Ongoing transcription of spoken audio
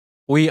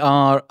We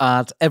are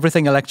at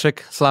Everything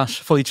Electric /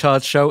 Fully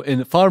Charged show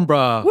in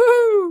Farnborough.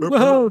 Woo!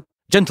 Woohoo!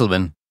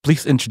 Gentlemen,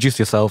 please introduce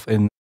yourself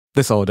in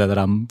this order that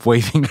I'm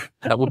waving.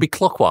 That would be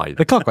clockwise.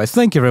 The clockwise.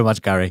 Thank you very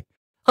much, Gary.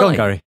 Go on, Hi.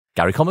 Gary.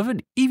 Gary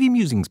Comerford, EV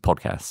Musings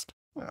podcast.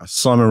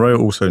 Simon Rowe,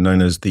 also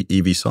known as the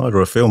EV Side,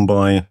 or a film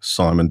by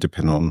Simon,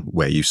 depending on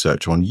where you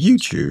search on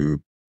YouTube.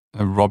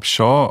 Rob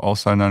Shaw,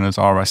 also known as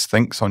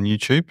RSThinks on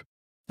YouTube.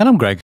 And I'm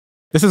Greg.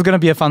 This is going to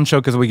be a fun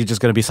show because we're just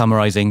going to be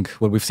summarizing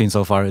what we've seen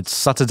so far. It's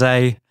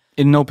Saturday,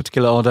 in no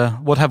particular order.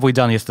 What have we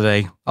done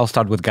yesterday? I'll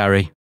start with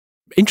Gary.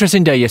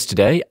 Interesting day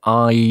yesterday.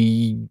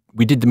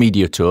 We did the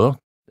media tour.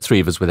 3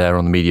 of us were there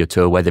on the media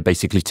tour where they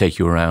basically take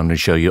you around and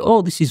show you,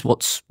 oh, this is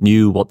what's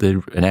new, what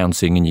they're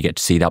announcing, and you get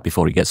to see that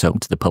before it gets open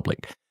to the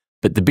public.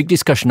 But the big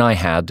discussion I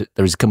had,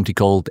 there is a company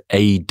called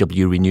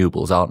AW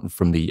Renewables out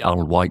from the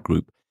Arnold White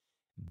Group.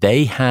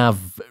 They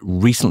have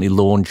recently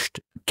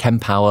launched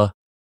Kempower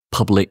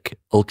public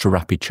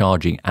ultra-rapid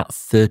charging at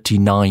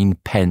 39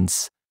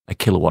 pence a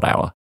kilowatt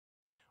hour,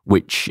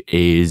 which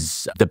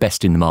is the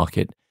best in the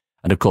market.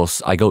 And of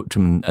course, I go to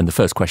them and the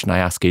first question I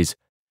ask is,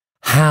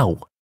 how?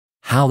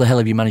 How the hell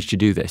have you managed to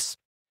do this?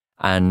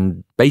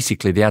 And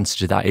basically the answer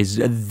to that is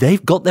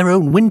they've got their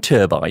own wind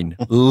turbine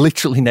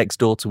literally next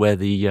door to where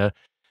the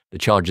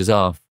chargers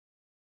are.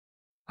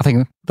 I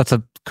think that's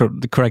the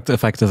correct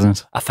effect, isn't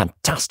it? A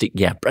fantastic,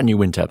 brand new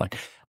wind turbine.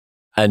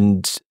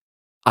 And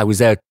I was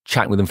there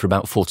chatting with them for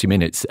about 40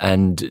 minutes,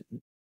 and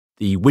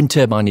the wind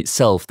turbine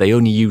itself, they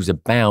only use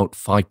about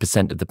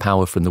 5% of the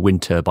power from the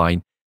wind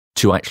turbine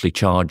to actually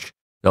charge,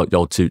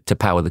 or to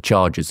power the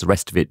chargers. The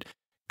rest of it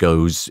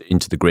goes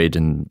into the grid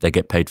and they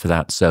get paid for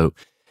that. So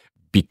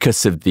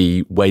because of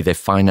the way they've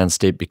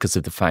financed it, because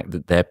of the fact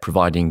that they're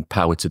providing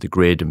power to the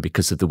grid, and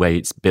because of the way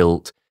it's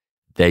built,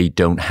 they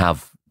don't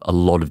have a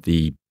lot of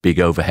the big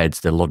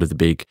overheads, a lot of the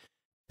big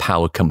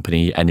power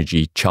company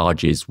energy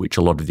charges, which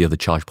a lot of the other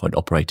charge point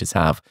operators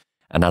have.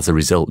 And as a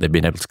result, they've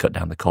been able to cut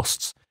down the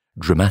costs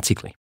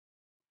dramatically.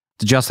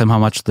 Did you ask them how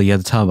much the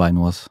turbine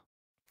was?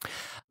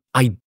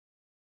 I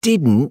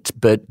didn't,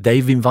 but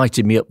they've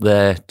invited me up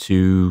there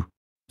to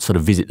sort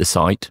of visit the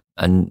site,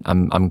 and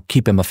I'm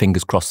keeping my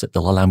fingers crossed that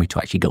they'll allow me to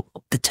actually go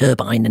up the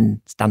turbine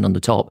and stand on the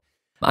top.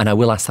 And I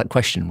will ask that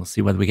question. We'll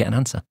see whether we get an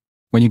answer.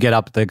 When you get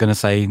up, they're going to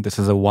say, this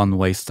is a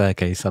one-way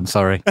staircase. I'm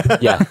sorry.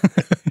 Yeah.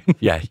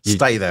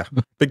 Stay there.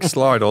 Big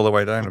slide all the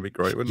way down would be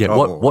great, wouldn't it?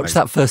 Watch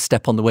that first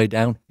step on the way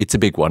down. It's a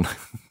big one.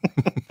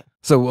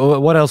 So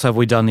what else have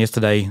we done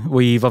yesterday?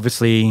 We've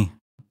obviously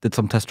did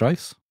some test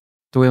drives.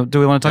 Do we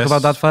want to talk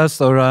about that first?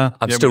 Or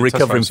I'm still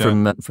recovering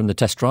drives, from the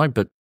test drive,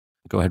 but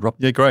go ahead, Rob.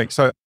 Yeah, great.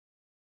 So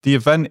the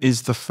event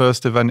is the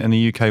first event in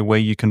the UK where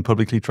you can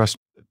publicly test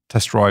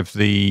drive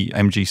the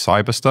MG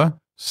Cyberster.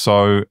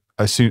 So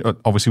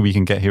obviously we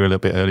can get here a little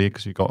bit earlier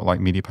because we've got like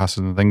media passes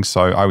and things.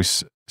 So I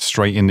was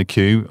straight in the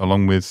queue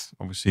along with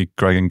obviously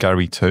Greg and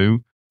Gary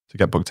too to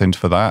get booked in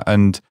for that.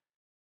 And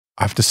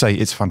I have to say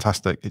it's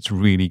fantastic. It's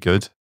really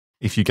good.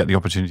 If you get the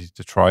opportunity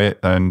to try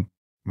it, then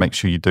make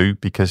sure you do,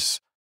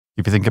 because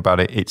if you think about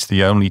it, it's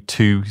the only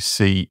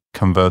 2-seat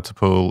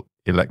convertible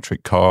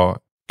electric car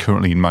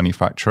currently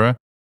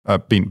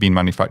being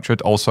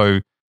manufactured.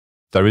 Also,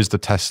 there is the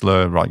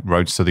Tesla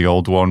Roadster, the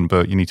old one,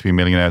 but you need to be a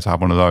millionaire to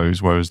have one of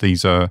those. Whereas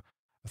these are,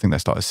 I think they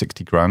start at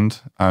 60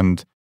 grand,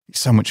 and it's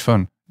so much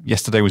fun.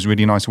 Yesterday was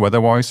really nice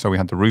weather-wise, so we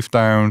had the roof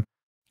down,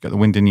 got the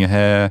wind in your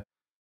hair.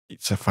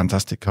 It's a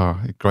fantastic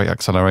car. Great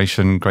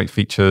acceleration, great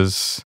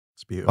features.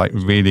 It's beautiful. Like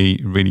really,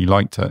 really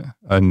liked it.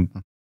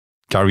 And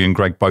Gary and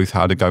Greg both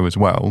had a go as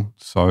well.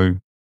 So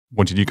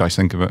what did you guys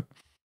think of it?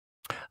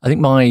 I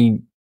think my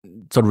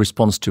sort of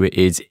response to it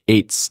is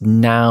it's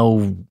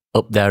now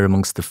up there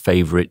amongst the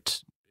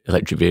favourite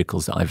electric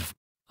vehicles that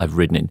I've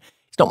ridden in.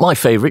 It's not my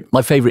favourite.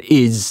 My favourite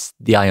is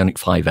the Ioniq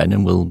 5N,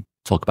 and we'll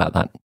talk about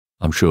that,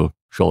 I'm sure,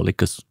 shortly,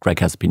 because Greg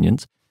has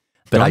opinions.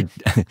 But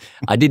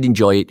I did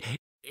enjoy it.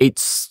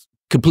 It's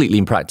completely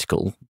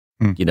impractical.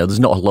 You know, there's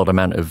not a large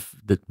amount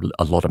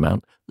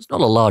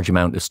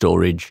of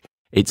storage.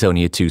 It's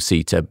only a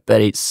 2-seater,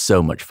 but it's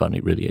so much fun.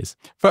 It really is.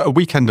 For a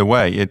weekend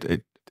away,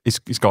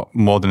 it's got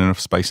more than enough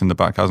space in the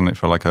back, hasn't it,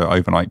 for like an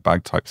overnight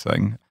bag type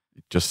thing.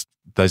 Just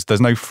there's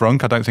no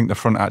frunk. I don't think the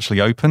front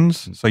actually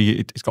opens. So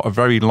it's got a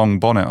very long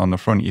bonnet on the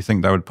front. You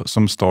think they would put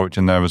some storage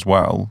in there as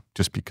well,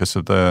 just because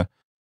of the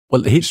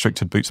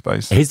restricted boot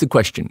space. Here's the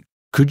question.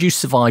 Could you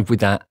survive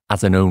with that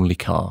as an only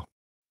car?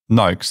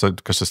 No, because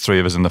there's 3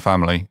 of us in the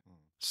family.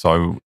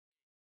 So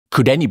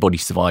could anybody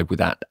survive with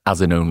that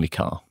as an only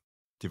car?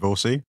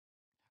 Divorcee?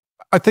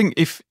 I think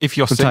if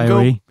you're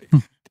single,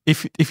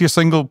 if you're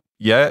single,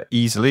 yeah,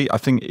 easily. I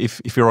think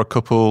if you're a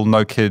couple,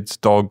 no kids,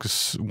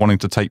 dogs, wanting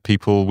to take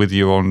people with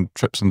you on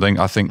trips and things,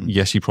 I think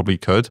yes, you probably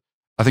could.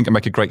 I think it'd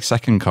make a great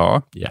second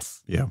car.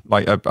 Yes, yeah,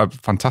 like a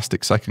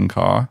fantastic second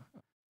car.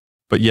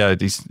 But yeah,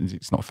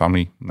 it's not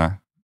family. No,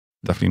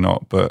 definitely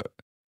not. But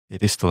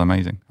it is still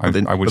amazing. But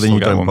then you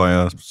don't buy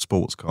a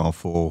sports car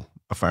for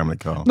a family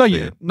car. No,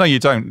 you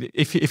don't.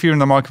 If you're in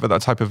the market for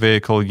that type of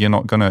vehicle, you're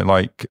not gonna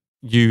like.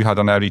 You had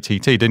an Audi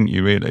TT, didn't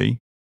you? Really,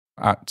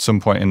 at some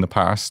point in the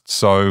past.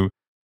 So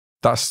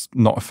that's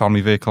not a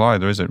family vehicle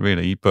either, is it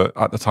really? But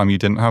at the time you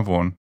didn't have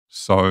one.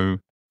 So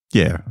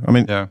yeah, I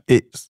mean, yeah.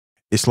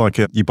 It's like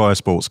you buy a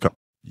sports car.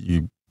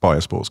 You buy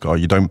a sports car.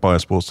 You don't buy a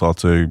sports car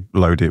to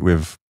load it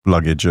with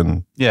luggage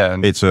and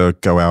it's a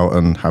go out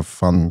and have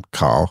fun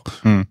car.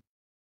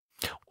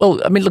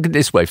 Well, I mean, look at it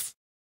this way.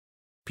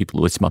 People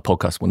who listen to my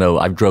podcast will know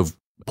I've drove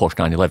Porsche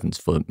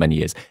 911s for many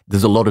years.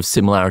 There's a lot of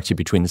similarity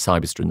between the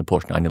Cyberster and the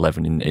Porsche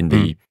 911 in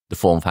the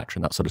form factor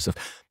and that sort of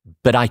stuff.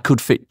 But I could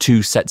fit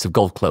 2 sets of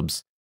golf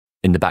clubs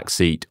in the back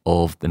seat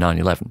of the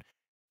 911.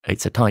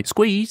 It's a tight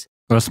squeeze.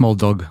 Or a small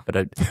dog.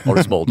 Or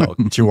a small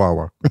dog.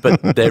 Chihuahua.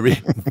 But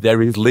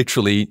there is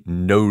literally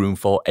no room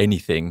for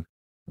anything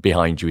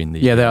behind you in the...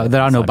 Yeah,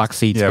 there are no back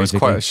seats, Yeah, basically.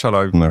 it was quite a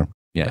shallow... No.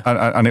 Yeah.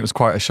 And it was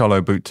quite a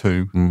shallow boot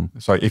too.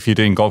 So if you're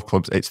doing golf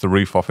clubs, it's the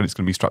roof off and it's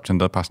going to be strapped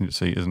into the passenger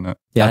seat, isn't it?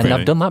 Yeah, and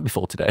I've done that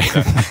before today.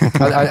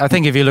 I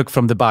think if you look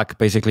from the back,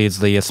 basically it's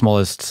the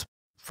smallest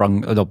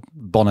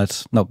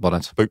bonnet.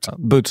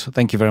 Boot,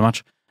 thank you very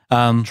much.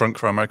 Trunk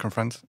for our American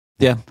friends.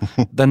 Yeah.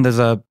 Then there's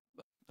a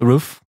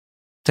roof,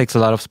 takes a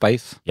lot of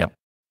space. Yeah.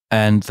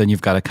 And then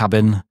you've got a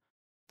cabin,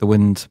 the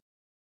wind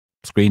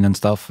screen and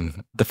stuff.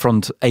 The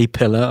front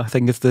A-pillar, I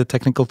think is the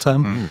technical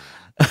term.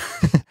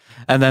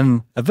 And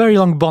then a very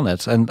long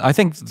bonnet. And I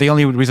think the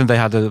only reason they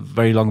had a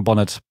very long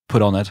bonnet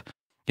put on it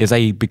is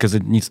because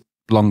it needs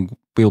long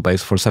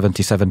wheelbase for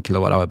 77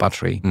 kilowatt hour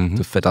battery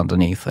to fit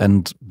underneath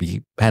and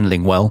be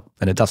handling well.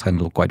 And it does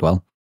handle quite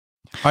well.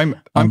 I'm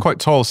quite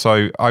tall,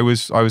 so I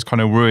was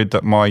kind of worried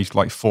that my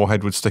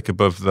forehead would stick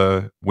above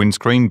the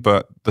windscreen,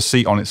 but the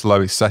seat on its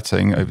lowest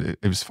setting,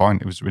 it was fine.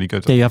 It was really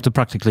good. Yeah, you have to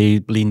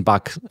practically lean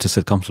back to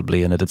sit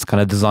comfortably in it. It's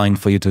kind of designed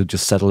for you to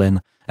just settle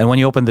in. And when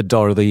you open the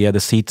door, the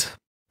seat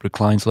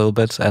reclines a little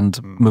bit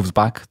and moves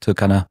back to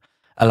kind of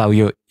allow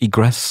you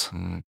egress.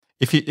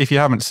 If you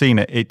haven't seen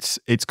it,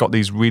 it's got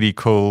these really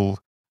cool,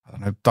 I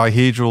don't know,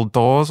 dihedral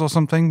doors or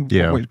something.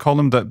 Yeah, what you call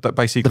them that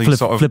basically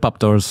sort of flip up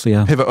doors.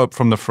 Yeah, pivot up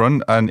from the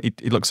front, and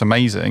it looks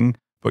amazing.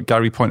 But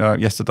Gary pointed out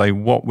yesterday,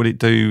 what would it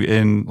do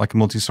in like a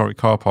multi-story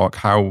car park?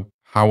 How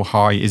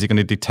high is it going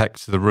to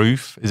detect the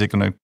roof? Is it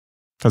going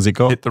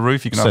to hit the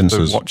roof? You're going to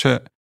have to watch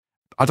it.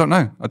 I don't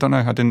know. I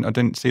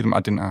didn't see them. I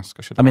didn't ask.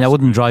 I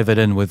wouldn't drive it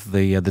in with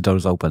the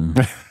doors open.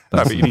 No,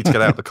 but you need to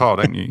get out of the car,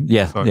 don't you?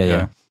 Yeah, So,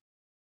 yeah.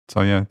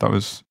 So yeah, that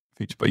was a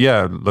feature. But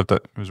yeah, loved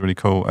it. It was really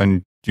cool.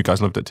 And you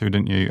guys loved it too,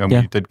 didn't you? And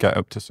we did get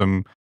up to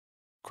some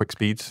quick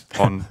speeds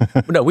on...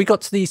 No, we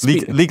got to the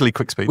legally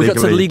quick speeds. We got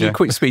to the legally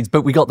quick speeds,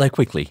 but we got there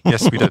quickly.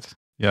 Yes, we did.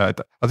 Yeah,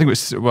 I think it was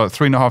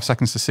 3.5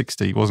 seconds to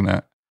 60, wasn't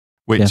it?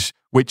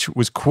 Which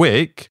was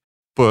quick,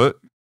 but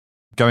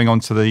going on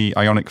to the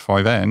Ioniq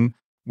 5N,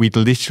 we'd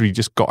literally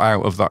just got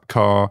out of that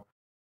car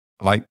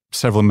like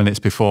several minutes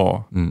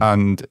before.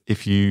 And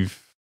if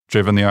you've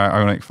driven the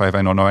Ioniq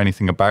 5N or know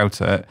anything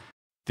about it,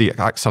 the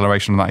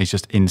acceleration on that is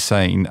just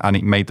insane. And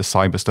it made the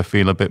Cyberster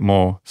feel a bit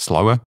more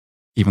slower,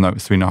 even though it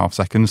was 3.5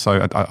 seconds.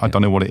 So I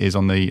don't know what it is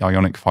on the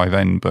Ioniq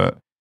 5N, but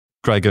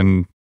Greg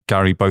and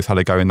Gary both had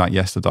a go in that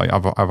yesterday.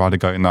 I've had a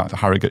go in that at the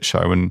Harrogate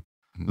show and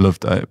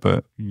loved it.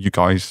 But you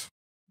guys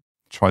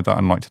tried that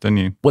and liked it, didn't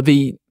you? Well,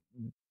 the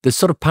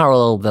sort of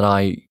parallel that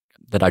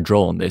I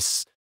draw on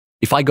this,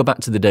 if I go back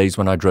to the days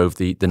when I drove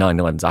the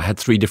 911s, I had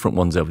 3 different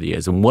ones over the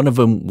years. And one of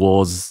them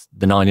was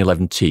the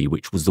 911T,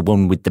 which was the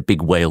one with the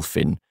big whale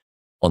fin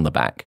on the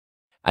back.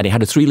 And it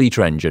had a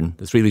 3-litre engine,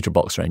 the 3-litre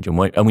boxer engine.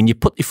 And when you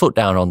put your foot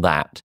down on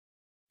that,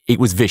 it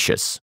was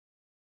vicious.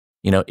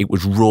 It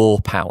was raw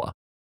power.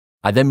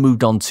 I then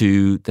moved on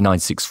to the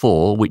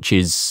 964, which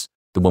is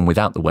the one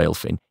without the whale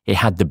fin. It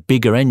had the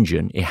bigger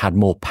engine. It had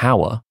more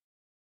power.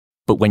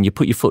 But when you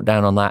put your foot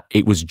down on that,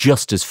 it was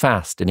just as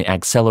fast and it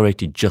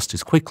accelerated just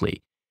as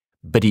quickly.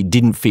 But it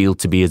didn't feel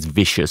to be as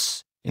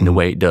vicious in the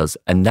way it does.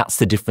 And that's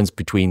the difference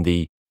between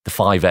the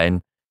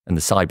 5N and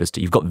the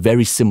Cyberster. You've got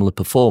very similar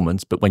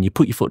performance, but when you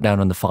put your foot down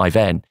on the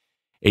 5N,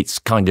 it's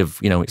kind of,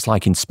 it's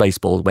like in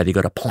Spaceballs where they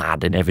got a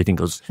plaid and everything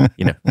goes,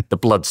 the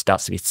blood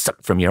starts to be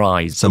sucked from your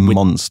eyes. It's a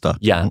monster.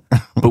 Yeah.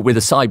 But with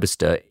a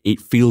Cyberster,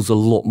 it feels a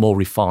lot more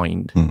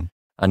refined.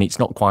 And it's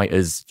not quite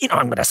as,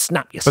 I'm going to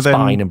snap your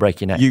spine and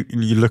break your neck.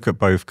 You look at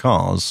both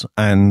cars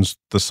and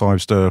the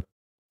Cyberster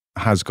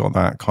has got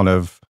that kind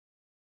of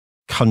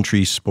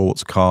country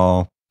sports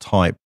car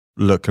type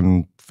look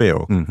and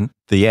feel.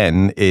 The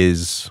N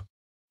is,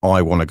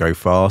 I want to go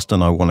fast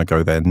and I want to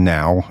go there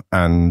now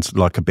and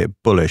like a bit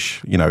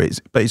bullish,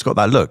 but it's got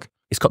that look.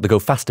 It's got the go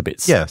faster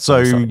bits. Yeah. So,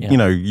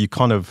 you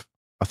kind of,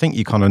 I think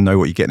you kind of know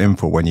what you're getting in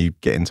for when you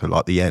get into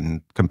like the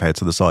N compared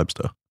to the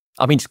Cyberster.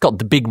 I mean, it's got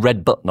the big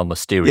red button on the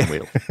steering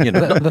wheel.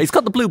 It's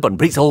got the blue button,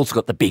 but it's also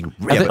got the big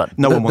red button.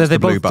 No one wants the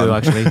blue button.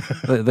 They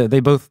both do, actually. they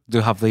both do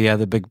have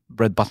the big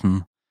red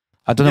button.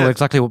 I don't know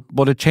exactly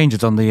what it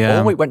changes on the...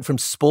 it went from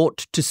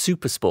sport to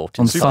super sport.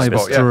 On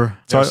Cyberster.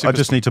 Yeah. So I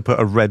just need to put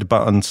a red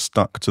button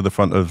stuck to the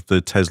front of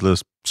the Tesla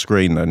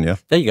screen then, yeah?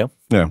 There you go.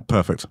 Yeah,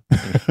 perfect.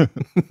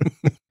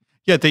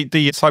 Yeah,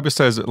 the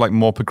Cyberster is like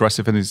more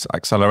progressive in its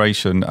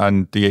acceleration,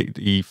 and the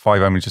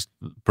 5M is just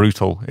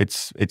brutal.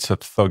 It's a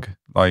thug.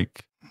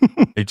 Like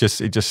it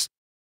just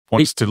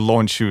wants to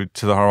launch you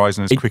to the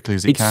horizon as quickly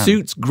as he can. It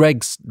suits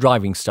Greg's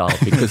driving style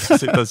because,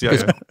 it does,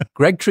 yeah.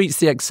 Greg treats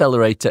the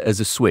accelerator as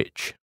a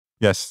switch.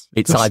 Yes.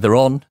 It's either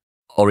on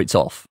or it's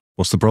off.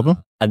 What's the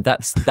problem? And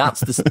that's the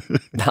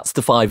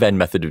 5N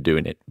method of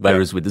doing it.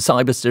 Whereas with the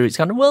Cyberster, it's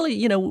kind of, well,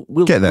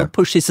 we'll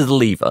push this as a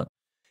lever.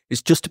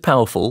 It's just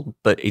powerful,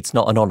 but it's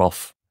not an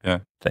on-off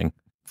thing.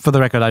 For the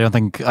record, I don't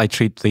think I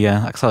treat the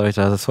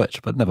accelerator as a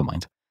switch, but never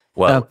mind.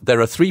 Well, there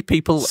are 3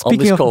 people on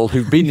this call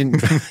who've been in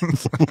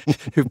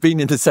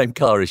the same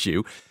car as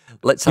you.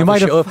 Let's have a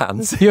show of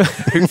hands. Who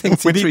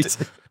thinks he treats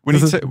it?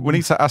 We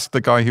need to ask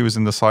the guy who was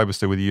in the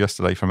Cyberster with you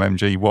yesterday from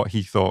MG what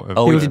he thought of.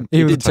 Oh,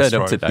 he did turn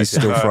up today. He's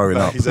still throwing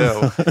up. He's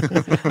ill.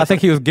 I think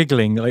he was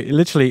giggling, like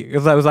literally,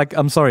 because I was like,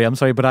 "I'm sorry,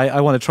 but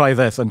I want to try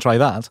this and try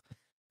that,"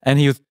 and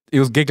he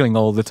was giggling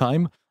all the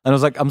time, and I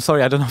was like, "I'm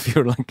sorry, I don't know if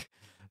you're like."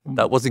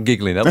 That wasn't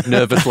giggling. That was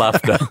nervous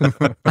laughter.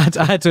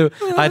 I had to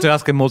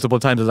ask him multiple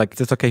times. I was like, "Is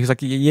this okay?" He was like,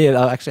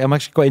 "Yeah, I'm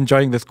actually quite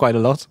enjoying this quite a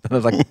lot." And I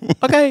was like,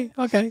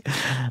 "Okay."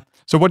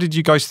 So, what did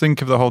you guys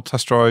think of the whole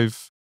test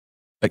drive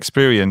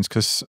experience?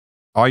 Because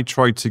I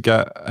tried to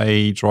get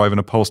a drive in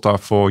a Polestar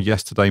 4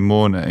 yesterday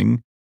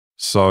morning.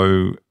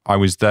 So I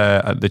was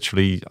there at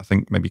literally, I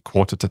think maybe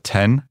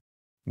 9:45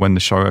 when the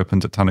show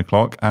opened at 10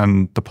 o'clock,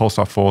 and the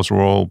Polestar 4s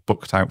were all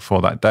booked out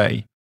for that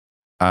day.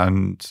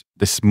 And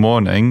this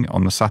morning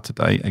on the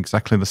Saturday,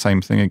 exactly the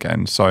same thing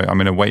again. So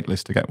I'm in a wait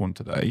list to get one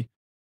today.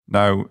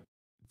 Now,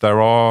 there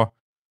are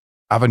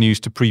avenues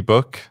to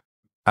pre-book,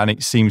 and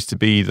it seems to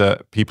be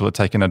that people are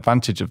taking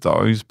advantage of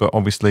those. But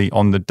obviously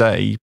on the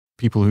day,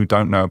 people who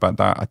don't know about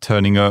that are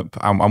turning up,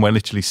 and we're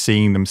literally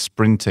seeing them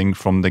sprinting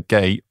from the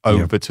gate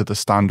over to the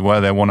stand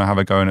where they want to have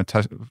a go in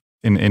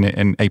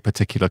a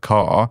particular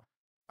car,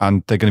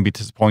 and they're going to be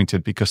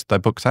disappointed because they're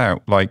booked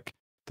out. Like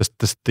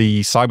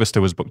the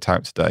Cyberster was booked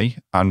out today,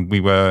 and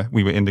we were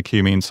in the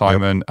queue, me and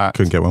Simon, at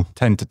couldn't get one.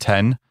 10 to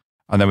 10,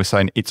 and they were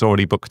saying it's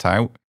already booked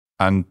out,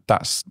 and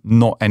that's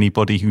not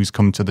anybody who's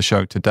come to the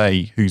show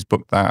today who's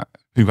booked that,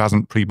 who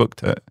hasn't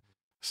pre-booked it.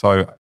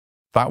 So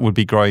that would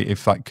be great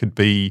if that could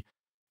be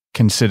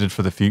considered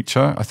for the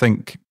future. I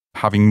think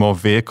having more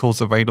vehicles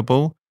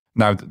available.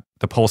 Now,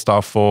 the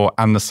Polestar 4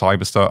 and the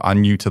Cyberster are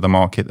new to the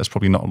market. There's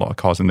probably not a lot of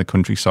cars in the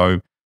country,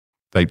 so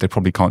they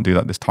probably can't do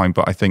that this time.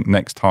 But I think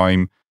next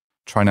time,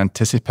 try and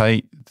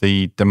anticipate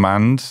the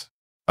demand,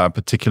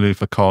 particularly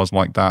for cars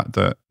like that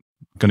are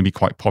going to be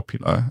quite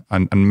popular,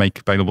 and make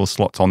available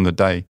slots on the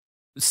day.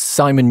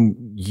 Simon,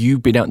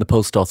 you've been out in the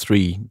Polestar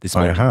 3 this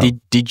morning. I have.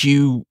 Did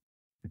you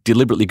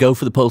deliberately go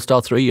for the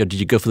Polestar 3, or did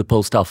you go for the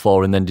Polestar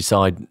 4 and then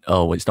decide,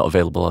 oh, it's not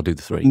available, I'll do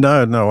the 3?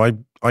 No,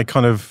 I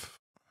kind of,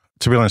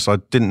 to be honest, I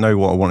didn't know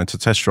what I wanted to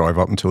test drive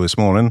up until this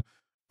morning,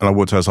 and I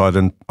walked outside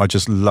and I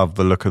just loved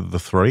the look of the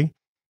 3.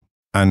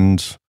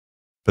 And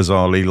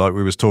bizarrely, like,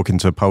 we was talking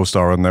to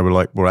Polestar and they were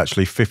like, well,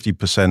 actually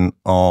 50%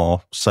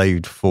 are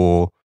saved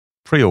for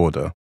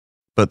pre-order,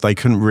 but they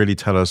couldn't really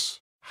tell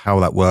us how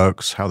that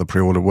works, how the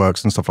pre-order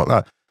works and stuff like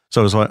that.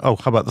 So I was like, oh,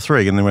 how about the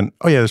 3? And they went,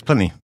 oh yeah, there's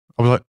plenty.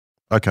 I was like,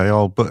 okay,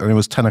 I'll book. And it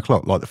was 10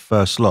 o'clock, like the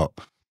first slot,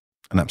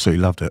 and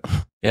absolutely loved it.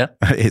 Yeah.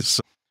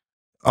 It's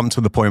up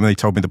to the point when they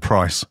told me the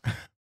price. It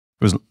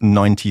was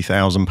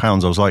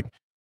 £90,000. I was like,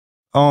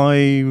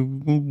 I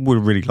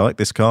would really like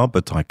this car,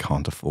 but I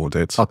can't afford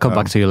it. I'll come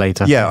back to you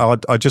later. Yeah,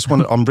 I just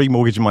want. I'm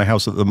remortgaging my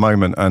house at the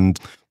moment, and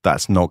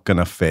that's not going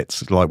to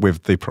fit like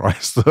with the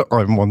price that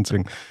I'm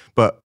wanting.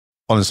 But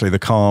honestly, the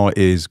car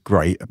is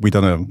great.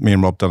 Me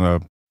and Rob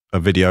done a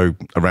video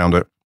around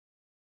it.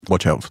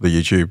 Watch out for the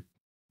YouTube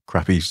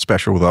crappy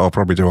special that I'll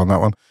probably do on that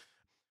one.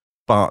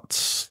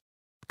 But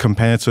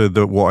compared to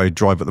what I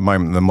drive at the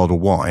moment, the Model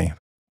Y,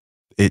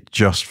 it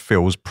just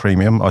feels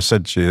premium. I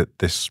said to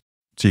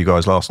you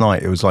guys last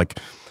night, it was like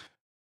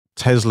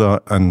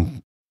Tesla,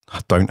 and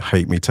don't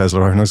hate me,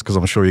 Tesla owners, because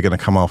I'm sure you're going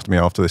to come after me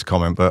after this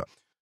comment, but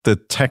the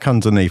tech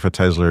underneath a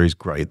Tesla is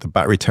great. The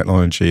battery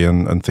technology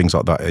and things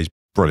like that is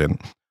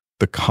brilliant.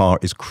 The car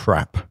is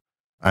crap.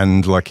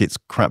 And like, it's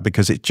crap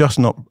because it's just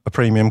not a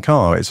premium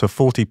car. It's a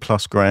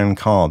 40+ grand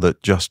car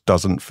that just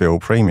doesn't feel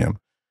premium.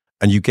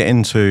 And you get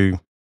into,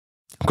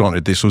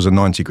 granted, this was a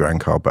 90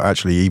 grand car, but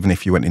actually, even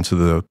if you went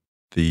into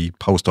the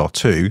Polestar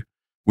 2,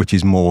 which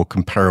is more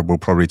comparable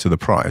probably to the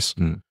price,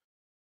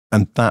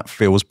 and that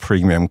feels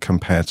premium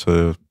compared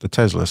to the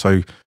Tesla.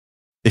 So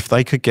if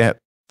they could get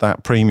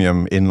that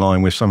premium in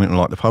line with something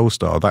like the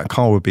Polestar, that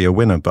car would be a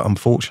winner. But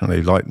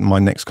unfortunately, like, my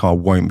next car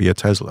won't be a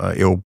Tesla.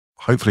 It'll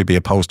hopefully be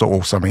a Polestar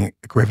or something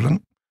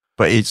equivalent.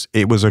 But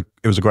it was a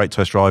great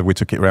test drive. We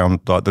took it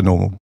around like the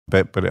normal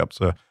bit, put it up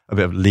to a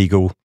bit of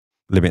legal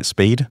limit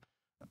speed.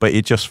 But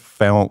it just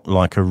felt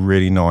like a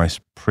really nice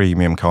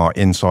premium car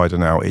inside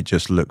and out. It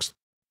just looks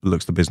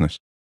the business.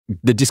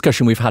 The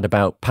discussion we've had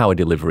about power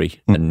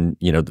delivery and,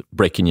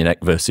 breaking your neck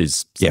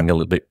versus something a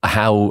little bit.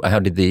 How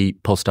did the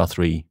Polestar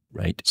 3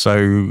 rate?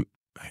 So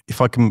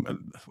if I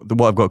can,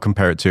 what I've got to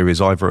compare it to is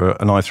either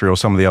an i3 or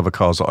some of the other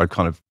cars that I've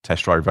kind of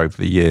test drove over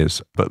the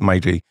years. But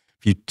maybe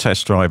if you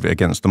test drive it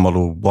against the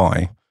Model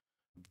Y,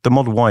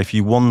 if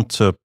you want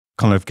to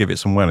kind of give it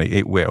some welly,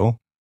 it will.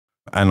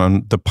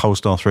 And the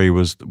Polestar 3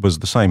 was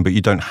the same, but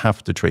you don't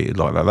have to treat it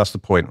like that. That's the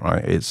point,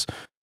 right?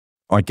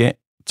 I get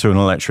to an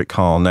electric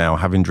car now,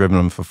 having driven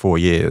them for 4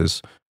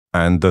 years,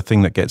 and the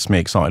thing that gets me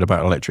excited about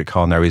an electric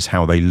car now is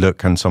how they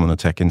look and some of the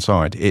tech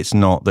inside. It's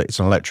not that it's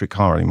an electric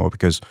car anymore,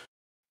 because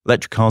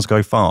electric cars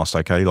go fast,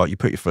 okay? Like you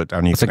put your foot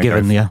down, you it's a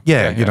given,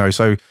 yeah, you know.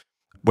 So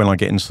when I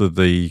get into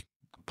the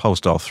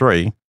Polestar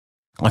 3,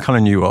 I kind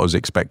of knew what I was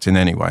expecting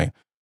anyway,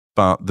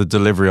 but the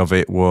delivery of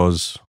it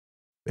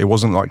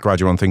wasn't like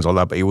gradual and things like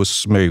that, but it was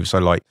smooth. So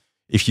like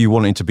if you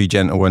wanted to be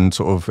gentle and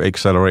sort of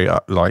accelerate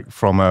like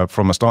from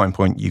a starting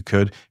point, you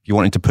could. If you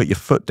wanted to put your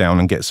foot down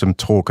and get some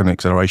torque and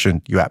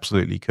acceleration, you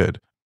absolutely could.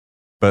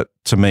 But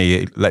to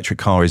me, electric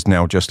car is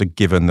now just a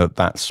given that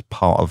that's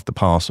part of the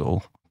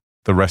parcel.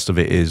 The rest of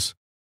it is,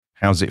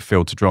 how's it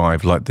feel to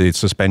drive? Like the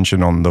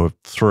suspension on the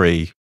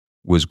 3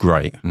 was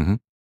great. Mm-hmm.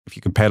 If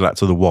you compare that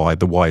to the Y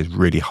is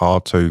really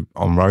hard to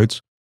on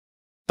roads.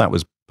 That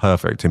was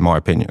perfect in my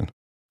opinion.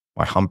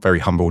 My very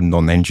humble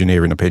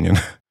non-engineering opinion.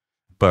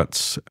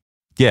 But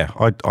yeah,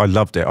 I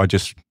loved it. I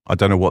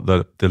don't know what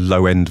the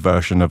low end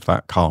version of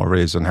that car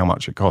is and how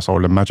much it costs. I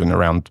would imagine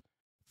around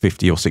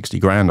 50 or 60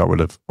 grand. I would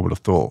have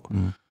thought.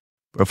 Mm.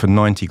 But for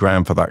 90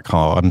 grand for that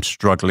car, I'm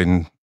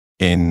struggling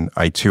in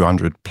a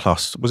 200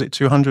 plus. Was it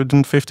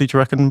 250? Do you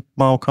reckon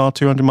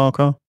 200 mile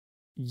car?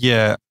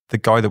 Yeah, the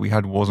guy that we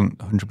had wasn't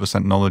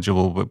 100%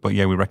 knowledgeable, but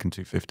yeah, we reckon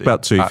 250.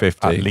 About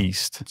 250 at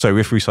least. So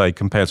if we say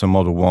compared to a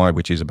Model Y,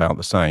 which is about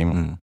the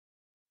same.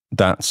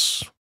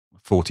 That's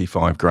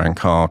 45 grand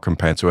car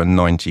compared to a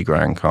 90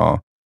 grand car.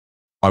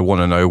 I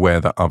want to know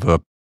where that other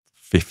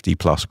 50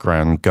 plus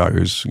grand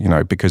goes, you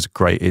know, because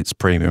great, it's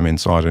premium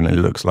inside and it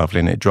looks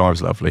lovely and it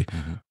drives lovely.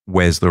 Mm-hmm.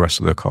 Where's the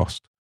rest of the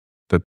cost?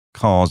 The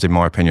cars, in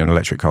my opinion,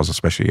 electric cars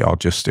especially, are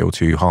just still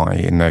too high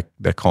in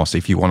their cost.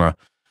 If you want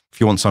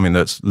something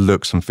that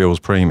looks and feels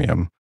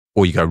premium,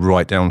 or you go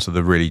right down to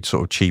the really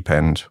sort of cheap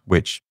end,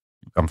 which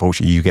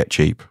unfortunately you get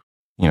cheap,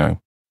 you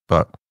know,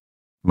 but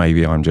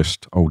maybe I'm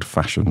just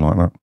old-fashioned like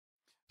that.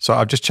 So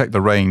I've just checked the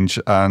range,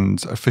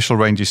 and official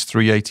range is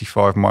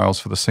 385 miles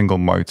for the single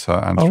motor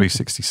and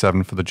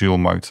 367 for the dual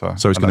motor.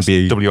 So it's going to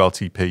be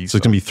WLTP. So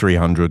it's going to be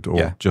 300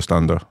 or just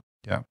under.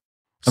 Yeah.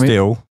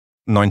 Still,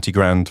 90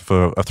 grand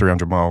for a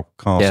 300-mile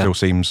car still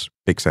seems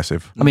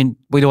excessive. I mean,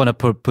 we don't want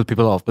to put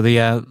people off, but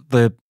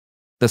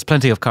there's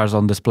plenty of cars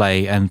on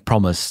display and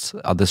promised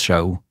at this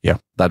show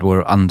that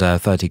were under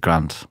 30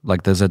 grand.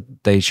 Like there's a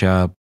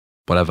Dacia,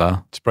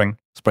 whatever. Spring.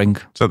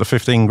 So the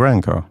 15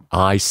 grand car?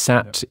 I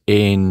sat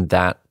in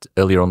that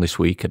earlier on this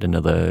week at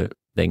another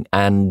thing,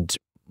 and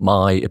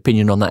my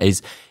opinion on that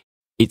is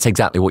it's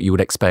exactly what you would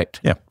expect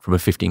from a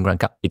 15 grand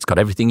car. It's got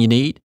everything you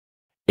need.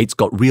 It's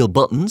got real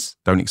buttons.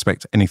 Don't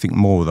expect anything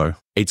more though.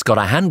 It's got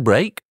a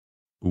handbrake.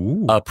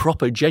 Ooh. A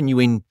proper,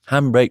 genuine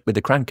handbrake with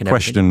a crank and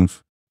everything. Question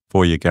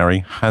for you,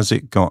 Gary. Has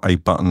it got a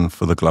button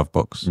for the glove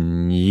box?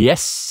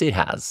 Yes, it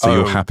has. So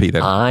you're happy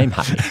then? I'm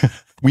happy.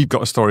 We've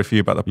got a story for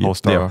you about the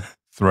Polestar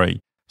 3.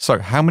 So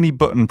how many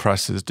button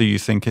presses do you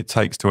think it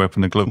takes to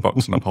open the glove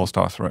box on a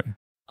Polestar 3?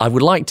 I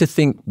would like to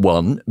think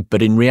 1,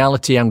 but in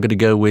reality, I'm going to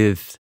go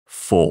with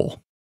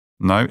 4.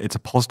 No, it's a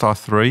Polestar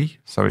 3,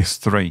 so it's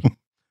 3.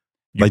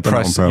 You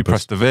press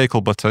the vehicle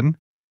button,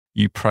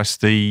 you press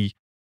the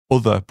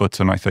other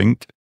button, I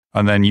think,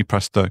 and then you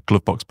press the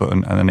glove box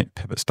button, and then it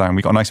pivots down.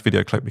 We got a nice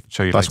video clip we can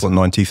show you. That's later.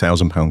 what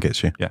 £90,000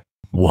 gets you. Yeah.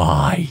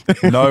 Why?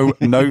 No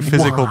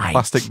physical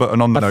plastic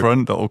button on the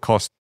front that will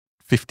cost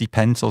 50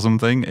 pence or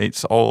something.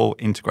 It's all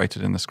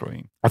integrated in the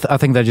screen. I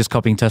think they're just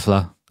copying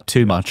Tesla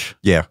too much.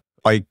 Yeah.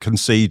 I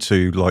concede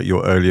to like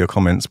your earlier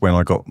comments when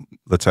I got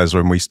the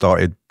Tesla and we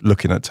started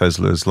looking at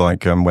Teslas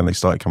like when they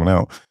started coming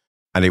out.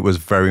 And it was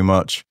very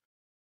much,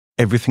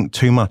 everything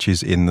too much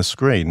is in the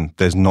screen.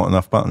 There's not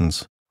enough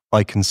buttons.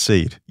 I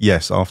concede.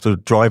 Yes, after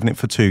driving it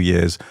for 2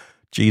 years,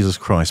 Jesus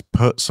Christ,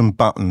 put some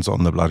buttons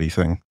on the bloody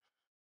thing.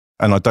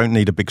 And I don't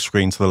need a big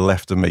screen to the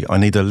left of me. I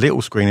need a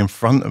little screen in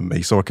front of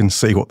me so I can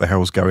see what the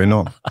hell's going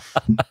on.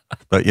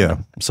 But yeah,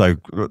 so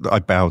I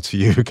bow to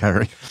you,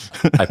 Gary.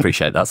 I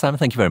appreciate that, Sam.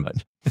 Thank you very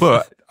much.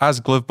 But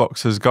as glove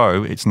boxes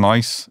go, it's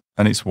nice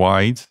and it's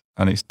wide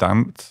and it's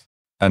damped.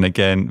 And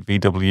again,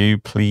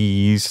 VW,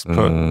 please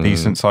put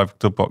decent sized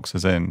glove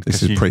boxes in.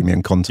 This is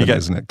premium content,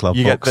 isn't it? Glove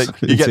box.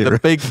 You get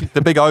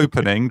the big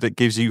opening that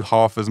gives you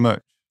half as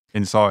much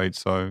inside.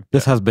 So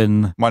this has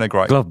been mine are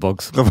great. Glove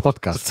box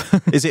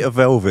podcast. Is it a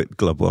velvet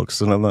glove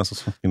box? And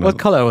that's, what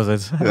color was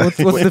it? What's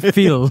the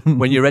feel?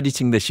 When you're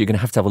editing this, you're going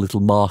to have a little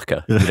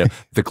marker,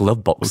 the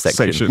glove box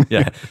section.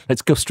 Yeah,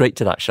 let's go straight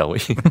to that, shall we?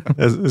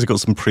 Has it got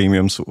some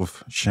premium sort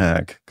of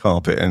shag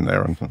carpet in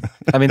there?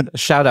 I mean,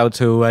 shout out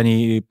to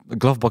any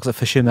glove box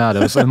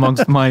aficionados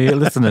amongst my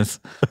listeners.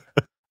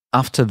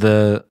 After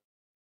the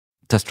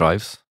test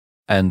drives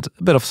and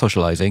a bit of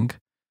socializing,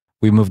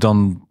 we moved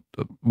on.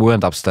 We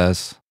went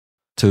upstairs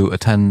to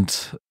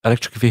attend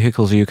Electric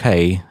Vehicles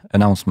UK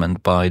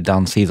announcement by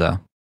Dan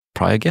Caesar,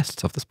 prior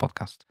guests of this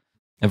podcast.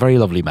 A very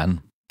lovely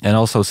man. And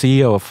also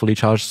CEO of Fully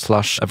Charged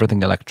 /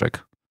 Everything Electric.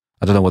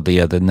 I don't know what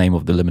the name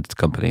of the limited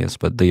company is,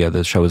 but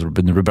the show has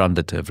been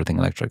rebranded to Everything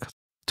Electric.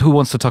 who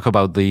wants to talk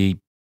about the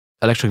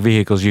Electric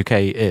Vehicles UK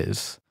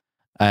is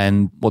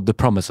and what the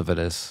promise of it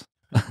is?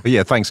 But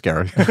yeah, thanks,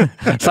 Gary.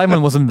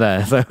 Simon wasn't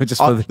there, so just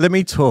let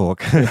me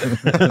talk.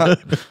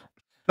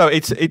 No,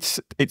 it's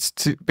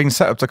been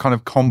set up to kind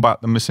of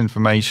combat the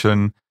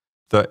misinformation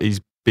that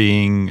is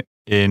being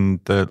in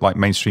the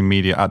mainstream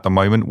media at the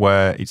moment,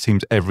 where it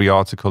seems every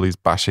article is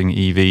bashing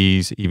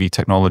EVs, EV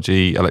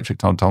technology, electric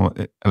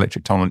technology.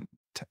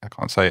 I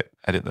can't say it.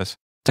 Edit this.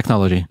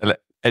 Technology. 3,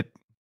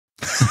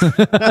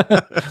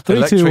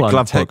 2,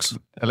 1.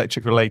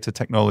 Electric related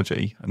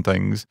technology and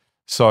things.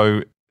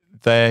 So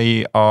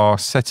they are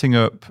setting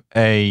up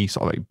a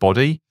sort of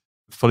body.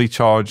 Fully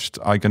Charged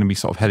are going to be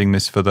sort of heading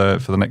this for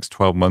the next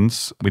 12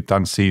 months with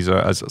Dan Caesar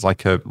as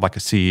like a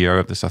CEO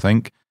of this, I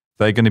think.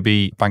 They're going to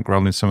be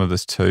bankrolling some of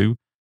this too,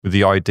 with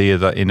the idea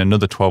that in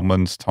another 12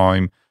 months'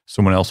 time,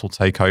 someone else will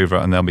take over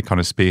and they'll be kind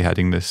of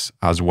spearheading this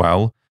as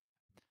well.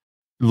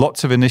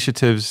 Lots of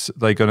initiatives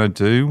they're going to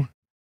do.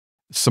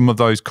 Some of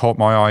those caught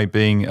my eye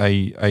being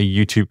a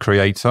YouTube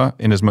creator,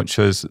 in as much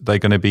as they're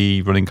going to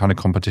be running kind of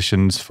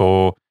competitions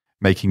for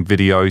making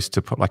videos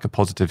to put like a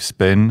positive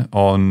spin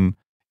on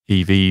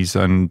EVs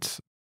and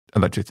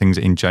electric things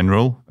in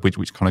general,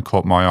 which kind of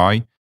caught my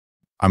eye.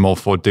 I'm all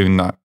for doing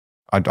that.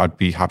 I'd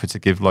be happy to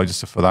give loads of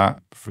stuff for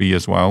that, free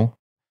as well.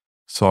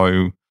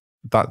 So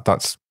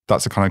that's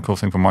a kind of cool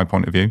thing from my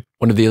point of view.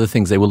 One of the other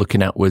things they were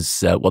looking at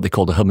was what they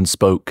called a hub and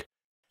spoke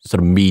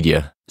sort of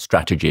media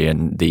strategy,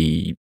 and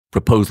the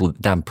proposal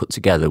that Dan put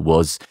together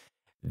was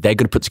they're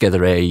going to put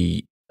together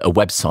a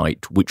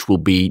website which will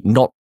be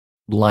not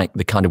like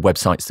the kind of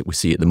websites that we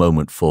see at the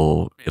moment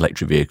for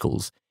electric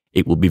vehicles.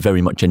 It will be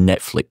very much a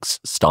Netflix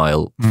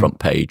style front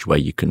page where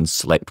you can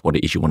select what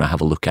it is you want to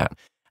have a look at.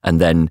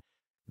 And then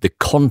the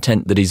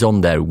content that is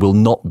on there will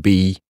not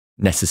be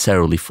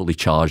necessarily fully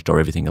charged or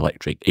everything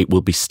electric. It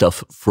will be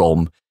stuff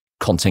from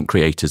content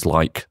creators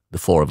like the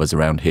four of us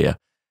around here.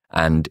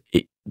 And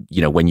it,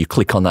 when you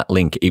click on that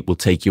link, it will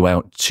take you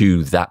out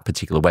to that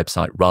particular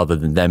website rather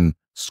than them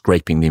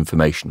scraping the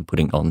information,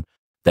 putting it on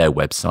their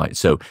website.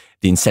 So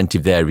the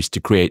incentive there is to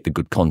create the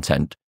good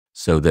content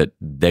so that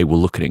they will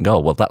look at it and go, oh,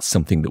 well, that's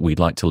something that we'd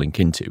like to link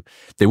into.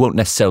 They won't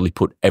necessarily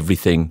put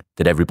everything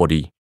that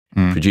everybody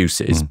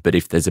produces, but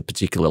if there's a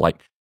particular,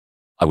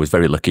 I was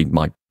very lucky,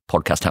 my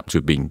podcast happened to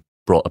have been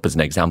brought up as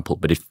an example,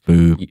 but if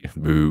they're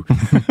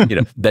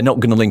not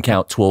going to link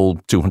out to all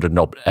 200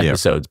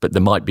 episodes, but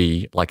there might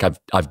be,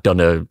 I've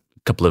done a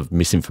couple of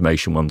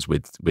misinformation ones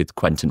with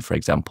Quentin, for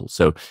example.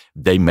 So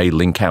they may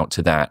link out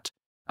to that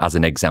as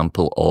an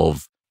example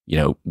of,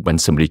 when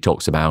somebody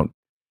talks about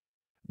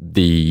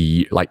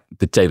the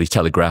Daily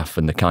Telegraph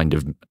and the kind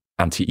of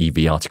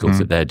anti-EV articles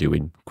that they're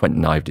doing. Quentin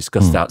and I have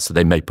discussed that, so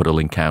they may put a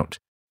link out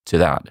to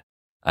that.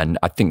 And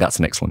I think that's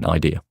an excellent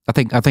idea. I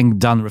think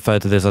Dan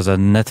referred to this as a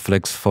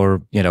Netflix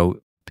for,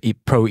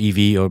 pro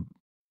EV or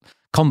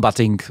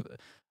combating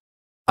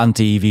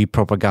anti-EV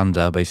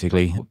propaganda,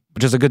 basically,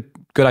 which is a good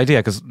idea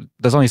because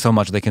there's only so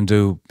much they can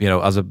do,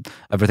 as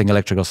everything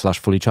electrical /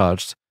 fully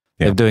charged.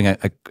 Yeah. They're doing an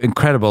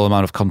incredible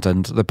amount of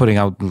content. They're putting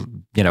out,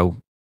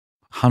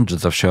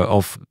 hundreds of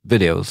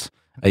videos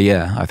a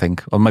year, I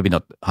think, or maybe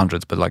not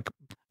hundreds, but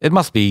it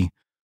must be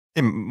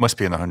in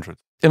the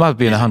hundreds. It might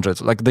be in the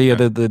hundreds.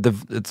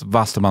 It's a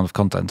vast amount of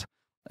content,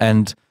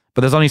 but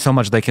there's only so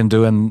much they can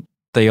do, and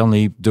they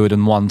only do it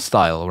in one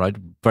style, right?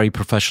 Very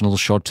professional,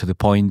 short to the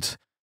point,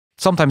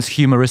 sometimes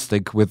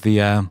humoristic with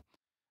your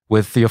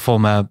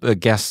former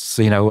guests,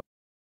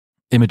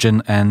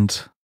 Imogen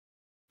and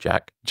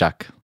Jack.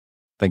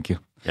 Thank you.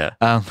 Yeah.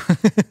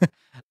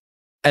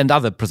 And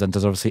other presenters,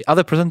 obviously.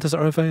 Other presenters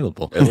are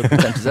available. Other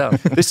presenters are.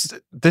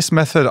 This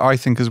method, I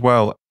think, as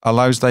well,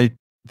 allows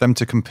them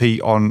to compete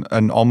on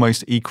an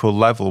almost equal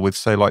level with,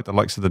 say, the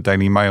likes of the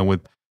Daily Mail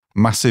with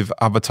massive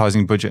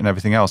advertising budget and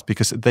everything else,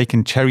 because they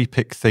can cherry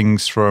pick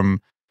things from,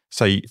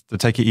 say, the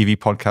Take It EV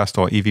podcast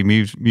or EV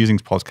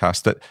Musings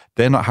podcast that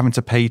they're not having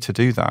to pay to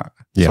do that.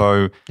 Yeah.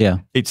 So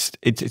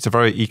it's a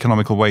very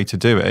economical way to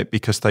do it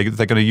because they're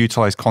going to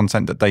utilize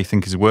content that they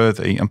think is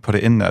worthy and put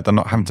it in there. They're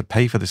not having to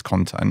pay for this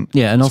content.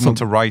 Yeah, and someone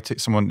also to write it,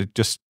 someone to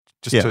just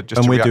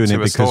and we're doing it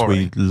because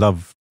we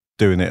love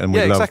doing it and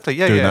we love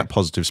doing that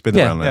positive spin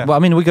around it. Well, I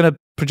mean, we're going to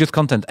produce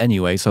content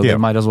anyway, so they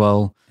might as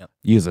well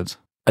use it.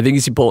 I think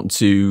it's important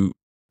to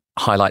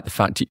highlight the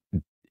fact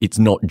it's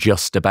not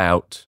just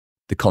about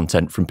the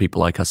content from people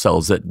like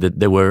ourselves. That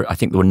there were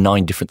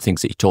 9 different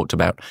things that he talked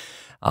about.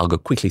 I'll go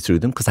quickly through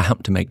them because I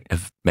happen to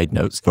have made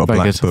notes. Very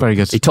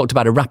good. He talked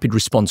about a rapid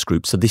response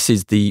group. So this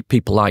is the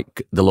people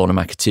like the Lorna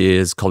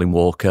McAteers, Colin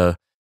Walker,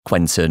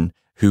 Quentin,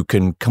 who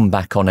can come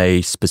back on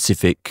a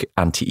specific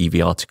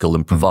anti-EV article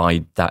and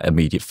provide that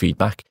immediate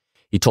feedback.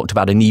 He talked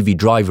about an EV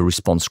driver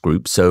response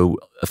group, so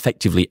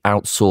effectively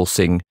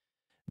outsourcing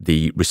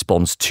the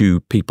response to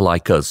people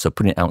like us, so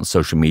putting it out on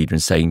social media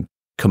and saying,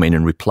 come in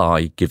and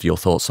reply, give your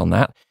thoughts on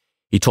that.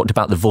 He talked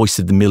about the voice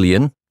of the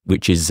million,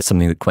 which is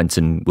something that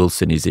Quentin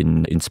Wilson is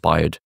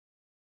inspired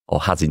or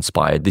has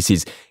inspired. This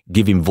is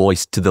giving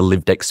voice to the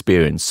lived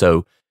experience.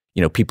 So,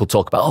 people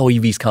talk about,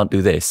 EVs can't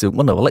do this. So,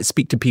 let's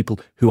speak to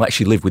people who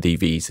actually live with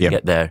EVs and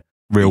get their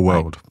real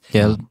world.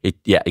 Yeah,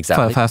 yeah,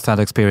 exactly. First-hand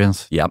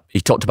experience. Yeah, he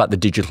talked about the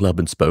digital hub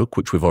and spoke,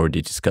 which we've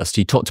already discussed.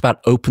 He talked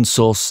about open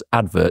source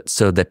adverts.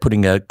 So they're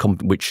putting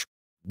which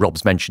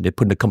Rob's mentioned, they're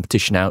putting a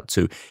competition out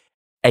to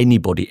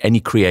anybody, any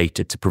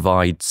creator, to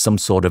provide some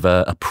sort of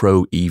a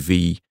pro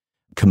EV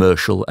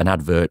commercial, an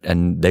advert,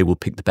 and they will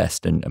pick the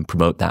best and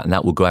promote that, and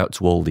that will go out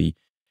to all the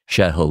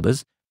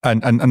shareholders.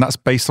 And that's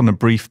based on a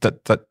brief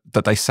that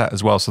they set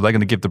as well. So they're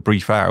going to give the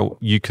brief out.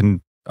 You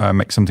can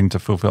make something to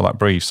fulfill that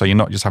brief. So you're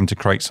not just having to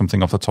create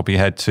something off the top of your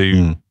head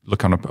to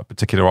look on a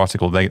particular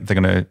article. They're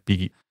going to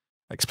be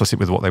explicit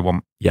with what they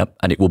want. Yep,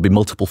 and it will be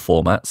multiple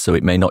formats. So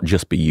it may not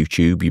just be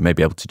YouTube. You may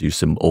be able to do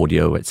some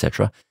audio,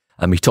 etc.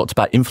 And we talked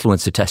about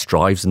influencer test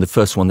drives, and the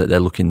first one that they're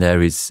looking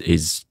there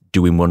is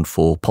doing one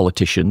for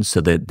politicians.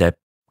 So they're going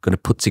to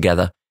put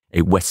together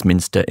a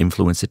Westminster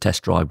influencer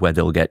test drive where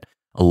they'll get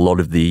a lot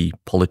of the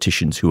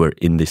politicians who are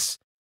in this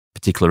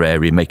particular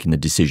area making the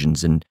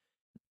decisions. And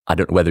I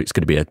don't know whether it's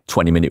going to be a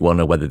 20-minute one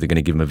or whether they're going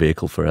to give them a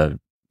vehicle for a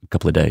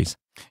couple of days.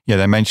 Yeah,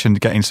 they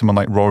mentioned getting someone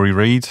like Rory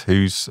Reid,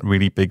 who's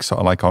really big sort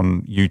of like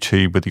on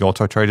YouTube with the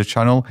Auto Trader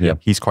channel. Yeah.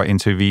 He's quite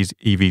into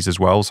EVs as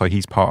well, so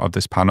he's part of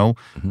this panel.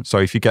 So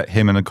if you get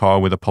him in a car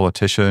with a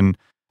politician,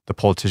 the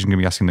politician can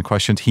be asking the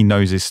questions. He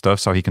knows his stuff,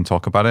 so he can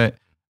talk about it.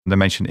 They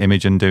mentioned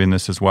Imogen doing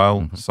this as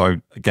well. So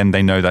again,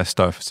 they know their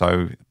stuff,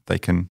 so they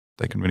can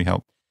really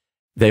help.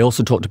 They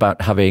also talked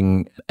about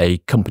having a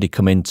company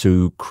come in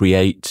to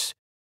create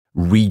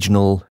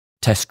regional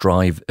test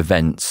drive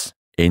events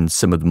in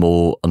some of the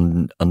more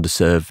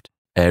underserved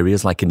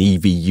areas, like an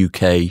EV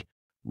UK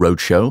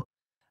roadshow.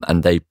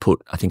 And they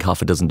put, I think,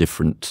 half a dozen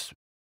different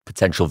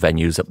potential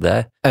venues up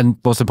there. And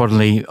most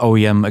importantly,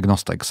 OEM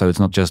agnostic. So it's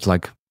not just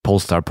like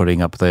Polestar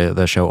putting up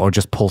their show, or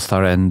just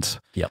Polestar and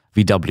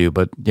VW,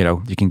 but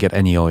you can get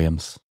any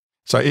OEMs.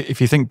 So if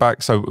you think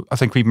back, so I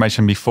think we've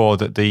mentioned before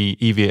that the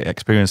EV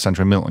Experience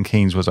Centre in Milton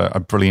Keynes was a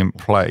brilliant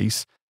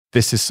place.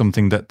 This is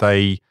something that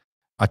they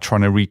are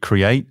trying to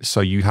recreate.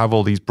 So you have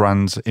all these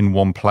brands in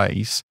one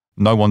place.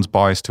 No one's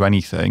biased to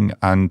anything,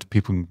 and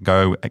people can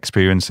go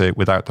experience it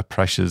without the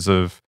pressures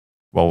of,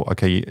 well,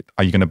 okay,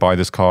 are you going to buy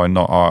this car and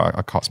not? Oh,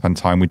 I can't spend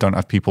time. We don't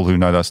have people who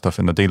know that stuff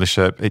in the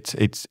dealership.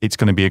 It's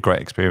going to be a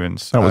great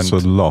experience. That was a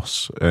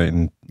loss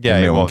in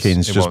Milton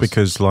Keynes, just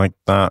because like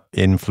that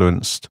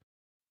influenced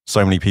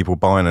so many people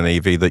buying an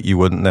EV that you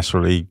wouldn't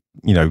necessarily,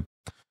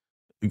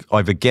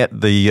 either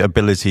get the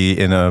ability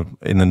in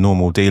the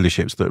normal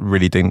dealerships that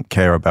really didn't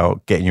care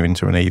about getting you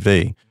into an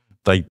EV.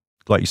 They,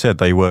 like you said,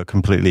 they were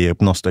completely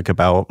agnostic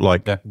about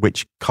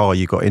which car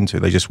you got into.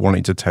 They just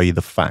wanted to tell you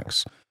the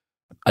facts.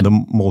 And the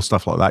more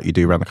stuff like that you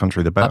do around the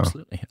country, the better.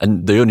 Absolutely.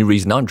 And the only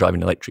reason I'm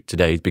driving electric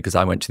today is because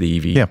I went to the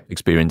EV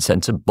Experience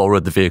Centre,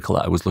 borrowed the vehicle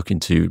that I was looking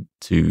to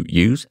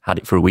use, had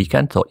it for a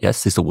weekend, thought,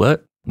 yes, this will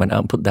work, went out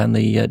and put down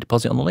the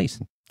deposit on the lease.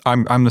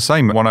 I'm the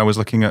same. When I was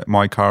looking at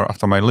my car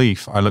after my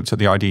Leaf, I looked at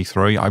the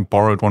ID3. I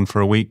borrowed one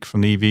for a week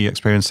from the EV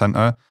Experience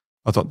Centre.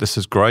 I thought, this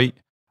is great.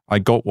 I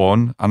got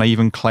one, and I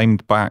even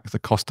claimed back the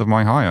cost of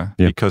my hire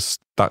because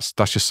that's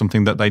just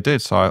something that they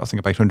did. So I think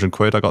about 100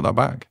 quid, I got that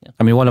back.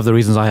 I mean, one of the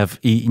reasons I have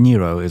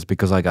e-Niro is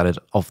because I got it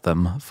off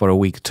them for a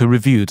week to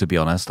review, to be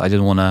honest. I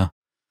didn't want to,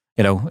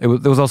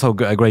 there was also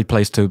a great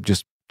place to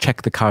just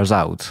check the cars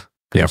out.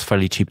 It was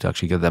fairly cheap to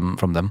actually get them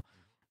from them.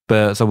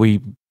 But so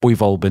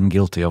we've all been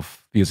guilty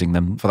of using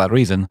them for that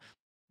reason.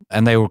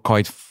 And they were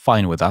quite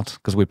fine with that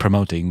because we're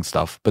promoting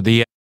stuff. But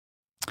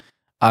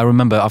I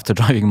remember after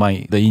driving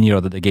the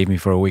e-Niro that they gave me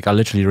for a week, I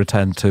literally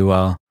returned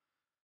to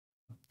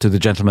the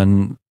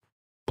gentleman.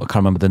 I can't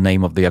remember the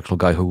name of the actual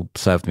guy who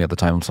served me at the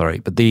time. I'm sorry,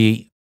 but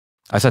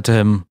I said to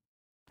him,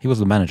 he was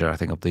the manager, I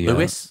think, of the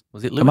Lewis.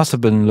 Was it Lewis? It must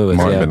have been Lewis.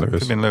 Might yeah, have been Lewis.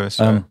 Could have been Lewis.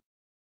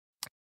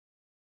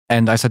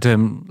 And I said to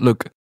him,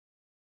 look,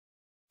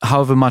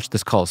 however much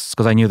this costs,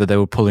 because I knew that they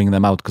were pulling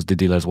them out because the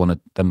dealers wanted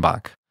them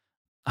back.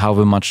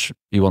 However much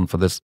you want for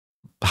this,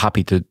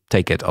 happy to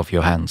take it off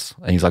your hands.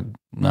 And he's like,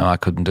 no, I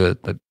couldn't do it.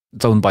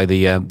 It's owned by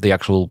the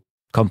actual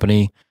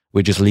company.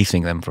 We're just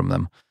leasing them from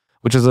them,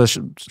 which is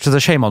a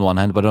shame on one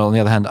hand, but on the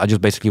other hand, I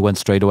just basically went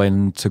straight away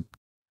and to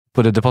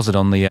put a deposit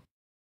on the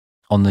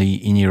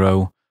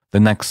e-Niro, the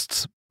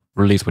next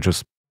release, which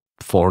was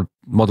for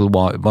model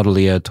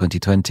year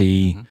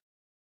 2020,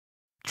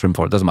 trim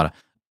for it, doesn't matter.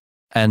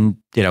 And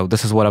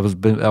this is what I've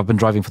been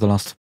driving for the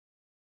last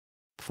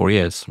 4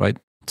 years, right?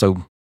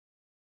 So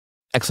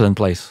excellent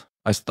place.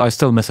 I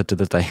still miss it to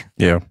this day.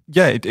 Yeah,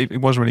 it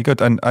was really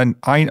good, and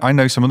I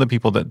know some other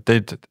people that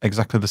did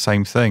exactly the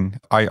same thing.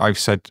 I've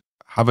said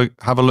have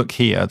a look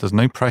here. There's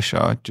no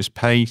pressure. Just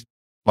pay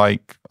I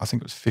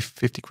think it was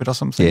 50 quid or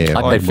something. Yeah,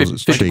 I paid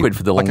 50 quid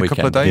for the long a weekend.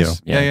 Couple of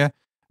days. Yeah.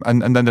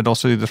 And then they'd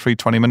also do the free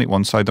 20-minute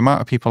one. So the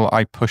amount of people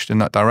I pushed in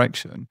that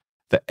direction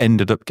that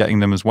ended up getting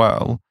them as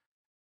well,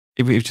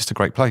 it was just a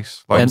great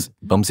place.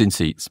 Bums in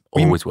seats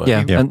always work.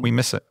 Yeah, and we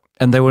miss it.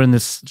 And they were in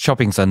this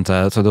shopping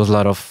center, so there was a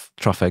lot of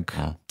traffic.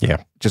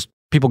 Yeah. Just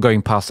people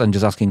going past and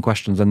just asking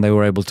questions, and they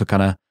were able to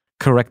kind of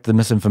correct the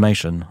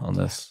misinformation on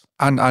this.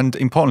 And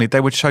importantly,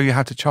 they would show you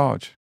how to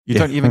charge. You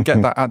don't even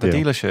get that at the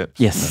dealerships.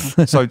 Yes.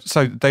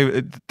 So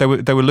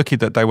they were lucky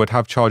that they would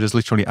have chargers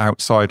literally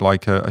outside,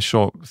 like a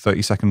short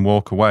 30-second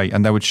walk away,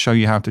 and they would show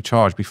you how to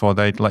charge before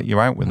they'd let you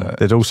out with it.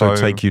 They'd also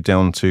take you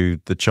down to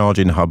the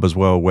charging hub as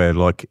well, where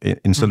like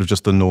instead of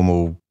just the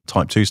normal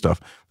Type 2 stuff,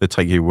 they'd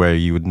take you where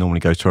you would normally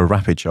go to a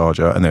rapid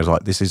charger, and there's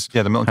like, this is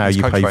how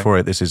you pay for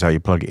it, this is how you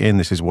plug it in,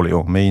 this is what it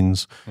all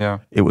means. Yeah.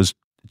 It was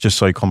just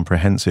so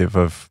comprehensive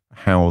of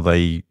how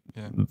they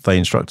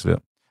instructed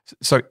it.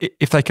 So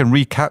if they can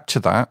recapture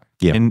that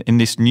in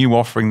this new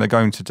offering they're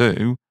going to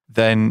do,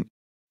 then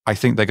I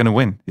think they're going to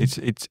win.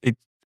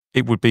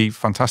 It would be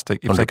fantastic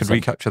if 100%. They could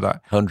recapture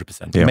that.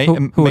 100%.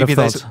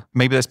 Yeah.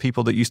 Maybe there's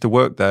people that used to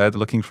work there. They're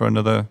looking for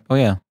another. Oh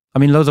yeah, I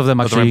mean, loads of them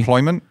actually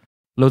employment.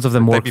 Loads of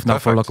them work now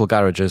for local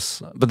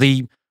garages. But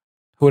who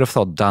would have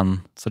thought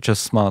Dan, such a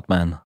smart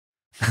man?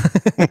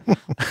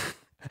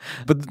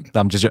 But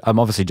I'm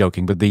obviously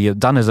joking. But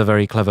Dan is a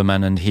very clever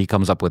man, and he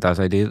comes up with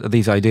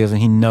these ideas,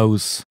 and he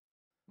knows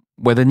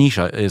where the niche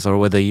is, or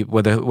where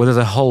there's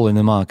a hole in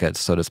the market,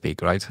 so to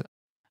speak, right?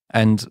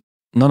 And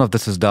none of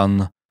this is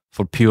done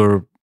for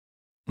pure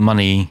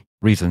money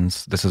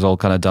reasons. This is all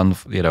kind of done,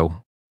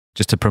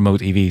 just to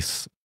promote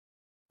EVs.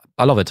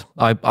 I love it.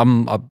 I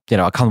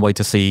can't wait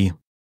to see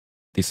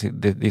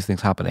these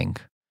things happening.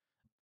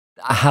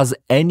 Has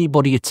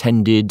anybody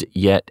attended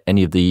yet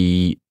any of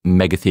the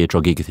mega theatre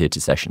or giga theatre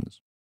sessions?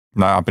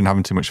 No, I've been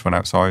having too much fun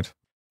outside.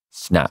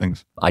 Snap.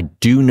 Things. I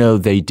do know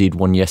they did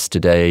one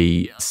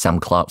yesterday. Sam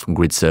Clark from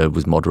GridServe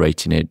was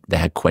moderating it. They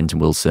had Quentin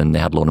Wilson, they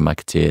had Lorna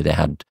McAteer, they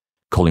had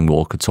Colin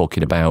Walker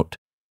talking about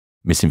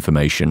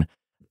misinformation.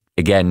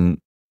 Again,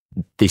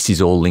 this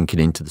is all linking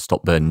into the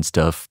stop burning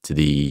stuff, to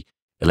the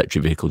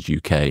Electric Vehicles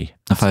UK.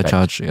 Fair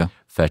charge, yeah.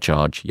 Fair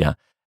charge, yeah.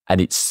 And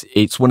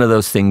it's one of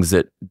those things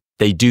that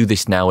they do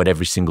this now at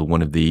every single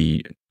one of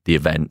the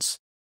events.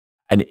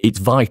 And it's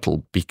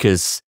vital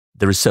because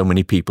there are so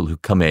many people who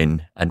come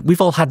in, and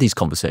we've all had these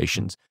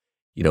conversations.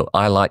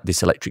 I like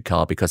this electric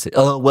car because,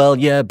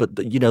 but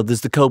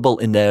there's the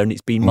cobalt in there and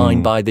it's been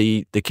mined by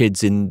the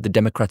kids in the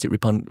Democratic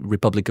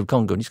Republic of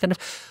Congo. And it's kind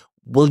of,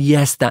 well,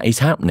 yes, that is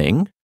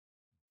happening,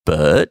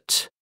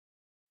 but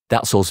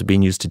that's also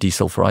being used to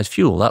desulfurize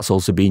fuel. That's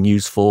also being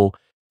used for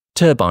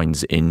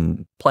turbines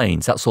in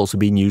planes. That's also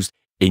being used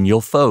in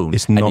your phone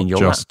and in your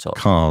laptop.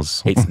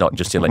 Cars. It's not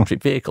just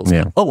electric vehicles.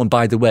 Yeah. Oh, and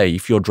by the way,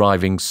 if you're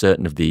driving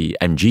certain of the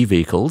MG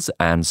vehicles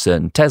and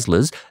certain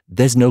Teslas,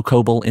 there's no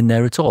cobalt in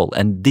there at all.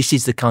 And this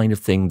is the kind of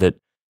thing that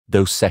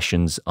those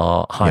sessions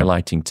are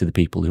highlighting to the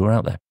people who are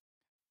out there.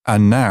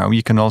 And now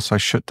you can also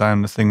shut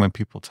down the thing when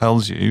people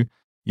tells you,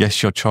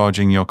 yes, you're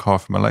charging your car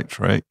from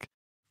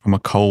a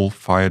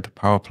coal-fired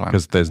power plant.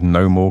 Because there's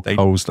no more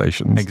coal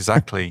stations.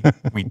 Exactly.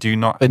 We do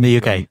not in the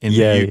UK. In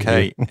the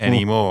UK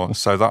anymore.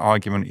 So that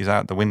argument is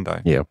out the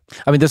window. Yeah.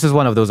 I mean, this is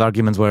one of those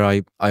arguments where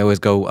I always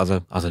go as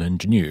an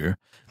engineer.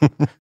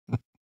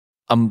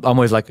 I'm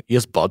always like,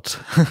 yes, but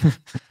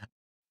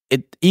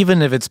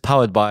even if it's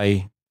powered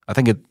by, I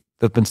think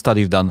there's been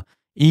studies done,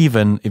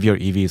 even if your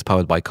EV is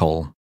powered by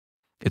coal,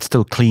 it's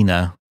still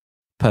cleaner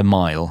per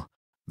mile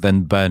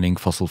than burning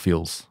fossil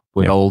fuels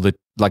with all the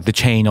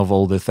chain of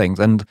all the things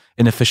and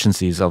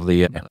inefficiencies of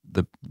the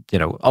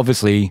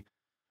obviously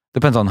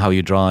depends on how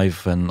you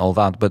drive and all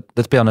that. But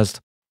let's be honest,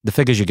 the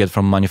figures you get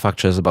from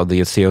manufacturers about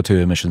the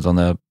CO2 emissions on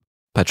the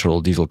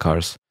petrol diesel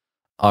cars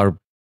are,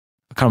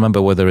 I can't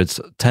remember whether it's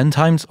 10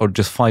 times or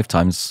just 5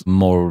 times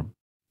more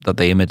that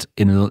they emit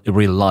in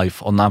real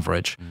life on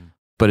average.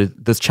 But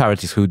there's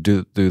charities who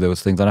do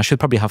those things, and I should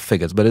probably have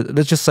figures, but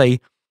let's just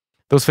say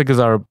those figures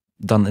are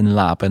done in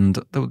lab, and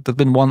there's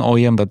been one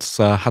OEM that's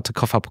had to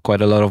cough up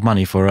quite a lot of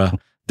money for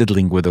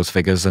diddling with those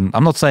figures. And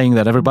I'm not saying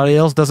that everybody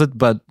else does it,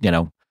 but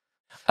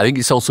I think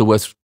it's also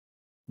worth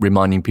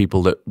reminding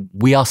people that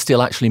we are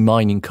still actually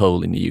mining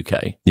coal in the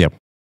UK. Yeah,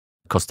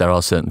 because there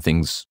are certain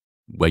things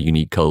where you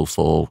need coal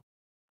for.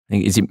 I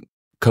think, is it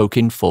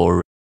coking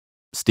for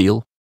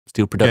steel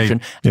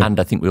production, and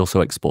I think we also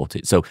export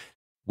it. So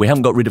we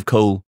haven't got rid of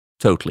coal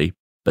totally,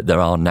 but there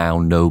are now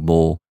no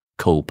more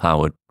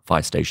coal-powered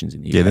fire stations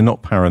in the UK. Yeah, they're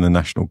not powering the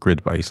national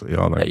grid, basically,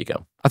 are they? There you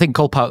go. I think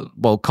coal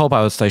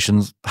power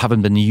stations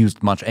haven't been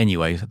used much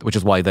anyway, which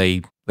is why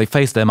they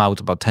phased them out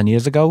about 10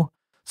 years ago.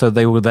 So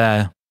they were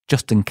there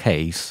just in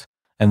case.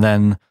 And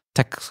then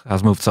tech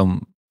has moved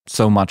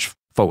so much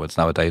forwards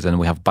nowadays, and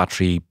we have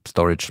battery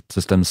storage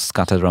systems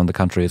scattered around the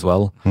country as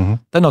well.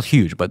 They're not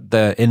huge, but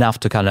they're enough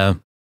to kind of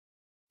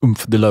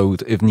oomph the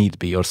load if need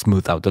be, or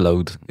smooth out the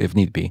load if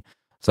need be.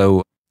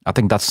 So I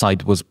think that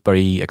site was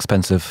very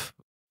expensive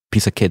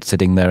piece of kit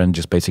sitting there, and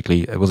just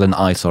basically it was an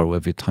eyesore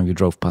every time you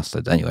drove past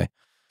it. Anyway,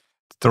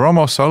 there are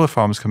more solar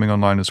farms coming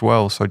online as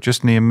well. So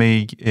just near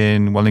me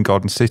in Welwyn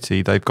Garden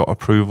City, they've got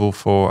approval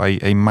for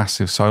a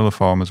massive solar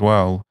farm as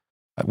well,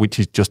 which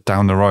is just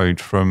down the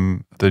road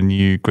from the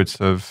new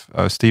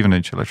GridServe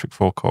Stevenage electric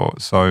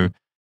forecourt. So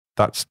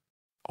that's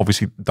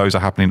obviously, those are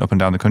happening up and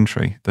down the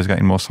country. There's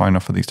getting more sign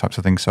off for these types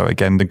of things. So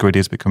again, the grid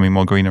is becoming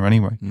more greener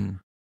anyway.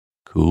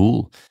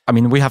 Cool. I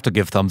mean, we have to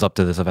give thumbs up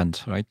to this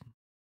event, right?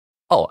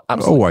 Oh,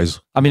 absolutely. Always.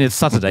 I mean, it's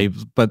Saturday,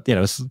 but you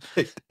know,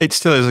 It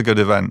still is a good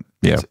event.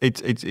 Yeah.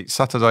 It's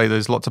Saturday.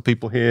 There's lots of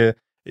people here.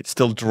 It's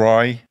still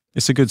dry.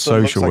 It's a good So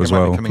it looks social like it as might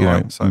be well, coming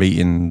like out, so-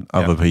 meeting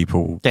other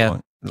people. Yeah.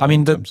 like, I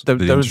mean, in terms of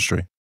the there is-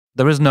 industry.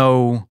 there is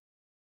no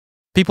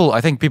people.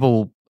 I think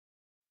people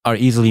are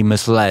easily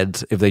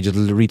misled if they just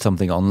read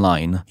something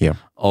online. Yeah.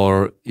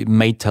 Or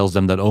mate tells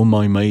them that, oh,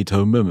 my mate,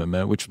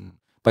 which,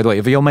 by the way,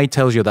 if your mate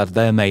tells you that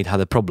their mate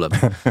had a problem,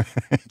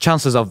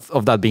 chances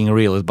of that being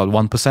real is about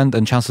 1%,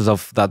 and chances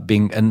of that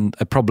being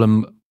a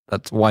problem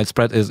that's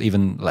widespread is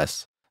even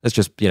less. It's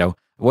just, you know,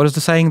 what is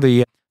the saying?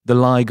 The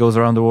lie goes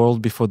around the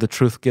world before the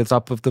truth gets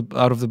out of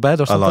the bed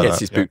or something. like Gets that.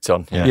 his boots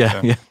on.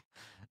 Yeah.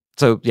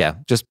 So yeah,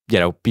 just, you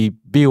know,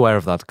 be aware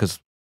of that, because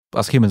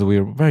as humans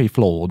we're very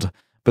flawed.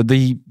 But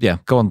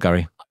go on,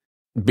 Gary.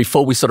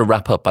 Before we sort of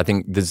wrap up, I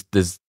think there's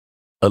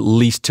at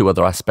least two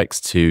other aspects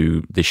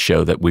to this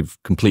show that we've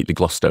completely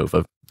glossed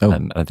over. Oh.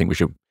 And I think we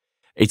should.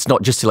 It's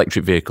not just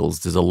electric vehicles.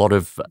 There's a lot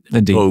of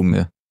Indeed, home.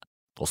 yeah.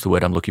 What's the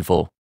word I'm looking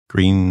for?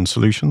 Green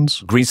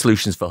solutions. Green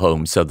solutions for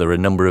home. So there are a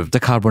number of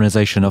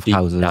Decarbonization of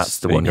houses. That's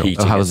the There one, you go.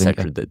 heating, Housing,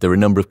 etc. There are a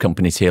number of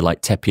companies here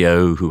like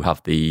Tepio who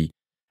have the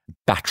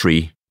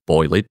battery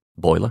boiler,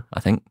 I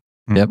think.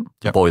 Yep.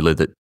 Yep. Boiler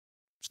that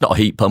it's not a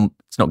heat pump,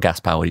 it's not gas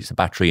powered, it's a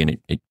battery, and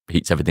it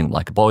heats everything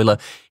like a boiler.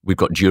 We've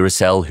got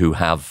Duracell who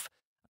have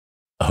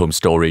a home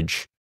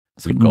storage.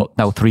 We've got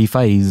now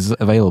 3-phase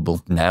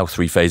available. now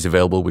 3-phase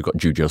available. We've got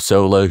Jujo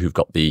Solar who've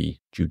got the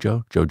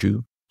Joju,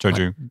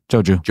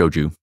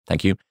 Joju.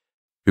 thank you.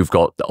 Who've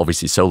got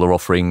obviously solar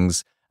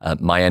offerings.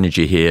 My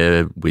Energy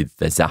here with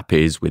their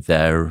Zappies, with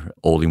their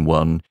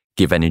all-in-one.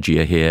 Give Energy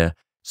are here.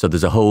 So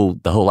there's the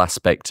whole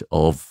aspect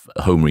of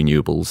home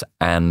renewables,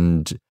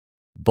 and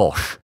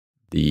Bosch,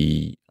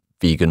 the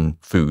vegan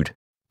food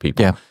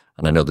people. Yeah.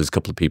 And I know there's a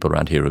couple of people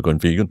around here who are going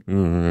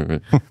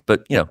vegan,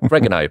 but you know,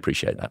 Greg and I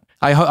appreciate that.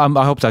 I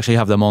hope to actually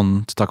have them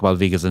on to talk about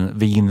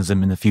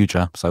veganism in the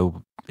future.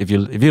 So if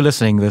you're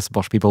listening, this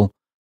Bosch people,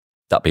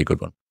 That'd be a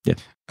good one.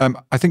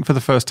 I think for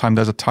the first time,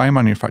 there's a tyre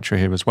manufacturer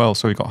here as well.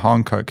 So we've got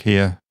Hankook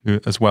here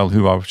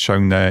who are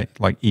showing their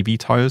like EV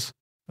tyres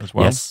as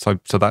well. Yes.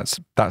 So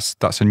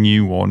that's a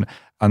new one,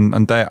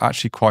 and they're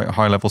actually quite a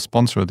high level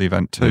sponsor of the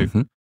event too.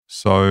 Mhm.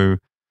 So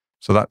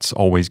that's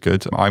always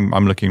good.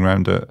 I'm looking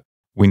around at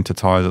winter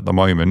tyres at the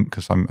moment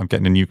because I'm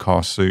getting a new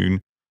car soon,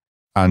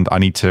 and I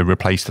need to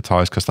replace the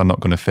tyres because they're not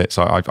going to fit.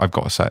 So I've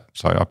got a set.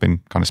 So I've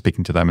been kind of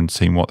speaking to them and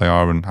seeing what they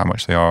are and how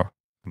much they are.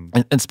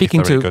 and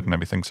speaking if they're to really good and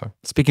everything. So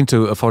speaking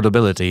to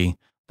affordability,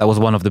 that was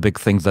one of the big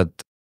things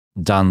that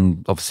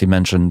Dan obviously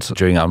mentioned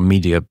during our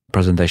media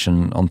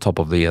presentation on top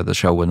of the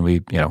show when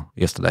we,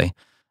 yesterday.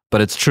 But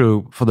it's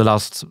true for the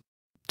last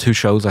two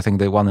shows. I think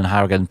the one in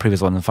Harrogate and the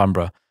previous one in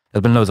Farnborough.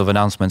 There's been loads of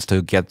announcements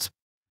to get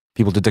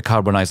people to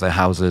decarbonize their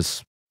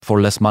houses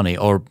for less money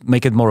or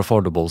make it more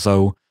affordable.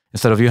 So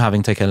instead of you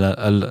having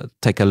to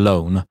take a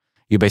loan,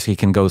 you basically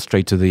can go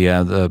straight to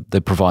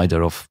the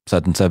provider of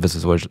certain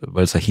services, where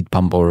it's a heat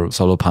pump or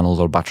solar panels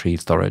or battery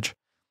storage,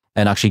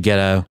 and actually get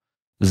a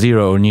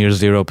 0 or near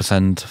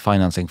 0%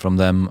 financing from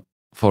them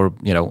for,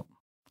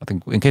 I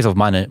think in case of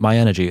my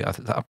energy,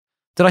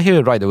 did I hear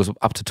it right? It was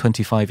up to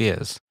 25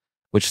 years,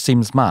 which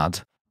seems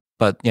mad,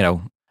 but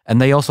and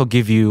they also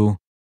give you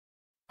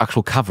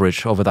actual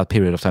coverage over that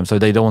period of time. So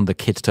they don't want the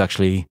kit to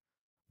actually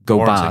go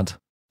Warranty.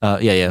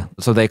 bad.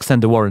 So they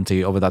extend the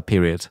warranty over that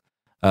period,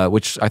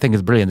 which I think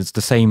is brilliant. It's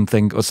the same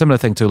thing, or similar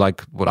thing to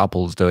like what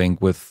Apple's doing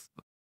with,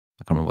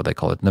 I can't remember what they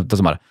call it. No, it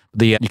doesn't matter.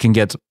 You can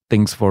get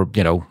things for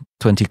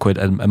 20 quid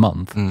a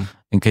month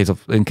in case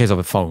of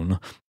a phone,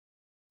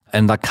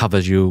 and that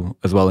covers you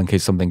as well in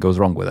case something goes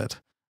wrong with it.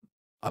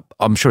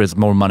 I'm sure it's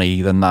more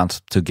money than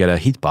that to get a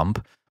heat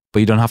pump,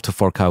 but you don't have to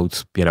fork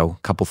out a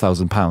couple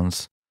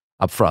 £1,000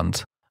 up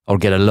front or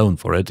get a loan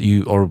for it.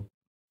 Or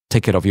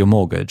take it off your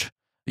mortgage.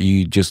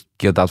 You just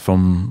get that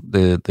from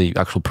the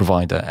actual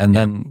provider, and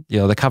then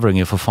they're covering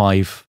you for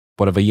 5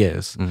 whatever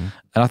years. And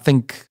I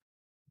think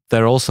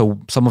they're also,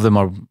 some of them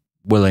are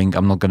willing,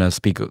 I'm not going to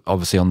speak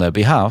obviously on their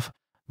behalf,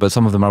 but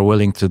some of them are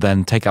willing to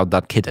then take out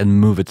that kit and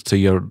move it to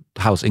your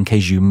house in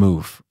case you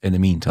move in the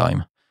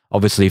meantime,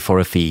 obviously for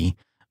a fee.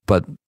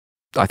 But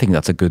I think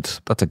that's a good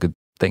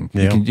thing.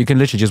 Yeah. You can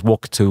literally just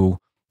walk to,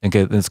 in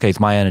this case,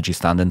 My Energy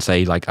stand and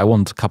say, like, I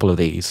want a couple of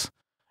these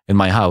in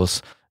my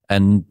house.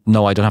 And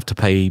no, I don't have to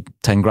pay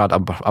 10 grand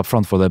up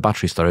front for the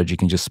battery storage. You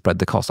can just spread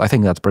the cost. I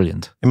think that's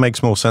brilliant. It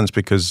makes more sense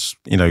because,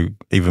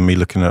 even me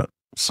looking at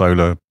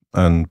solar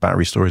and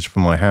battery storage for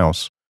my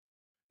house,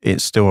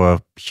 it's still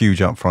a huge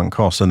upfront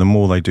cost. And the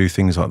more they do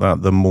things like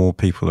that, the more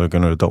people are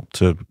going to adopt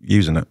to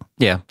using it.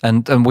 Yeah.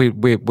 And we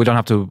don't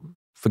have to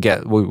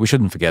forget, we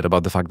shouldn't forget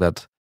about the fact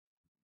that,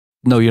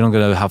 no, you're not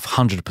going to have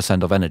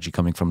 100% of energy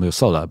coming from your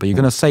solar, but you're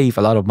going to save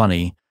a lot of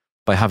money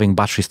by having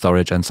battery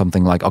storage and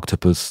something like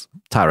Octopus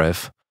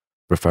tariff.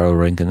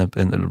 Referral link in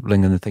the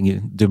link in the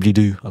thing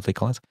doobly-doo, as they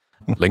call it.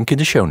 Link in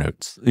the show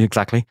notes.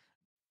 Exactly.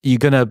 You're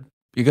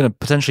gonna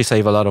potentially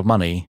save a lot of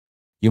money.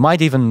 You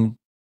might even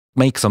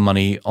make some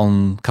money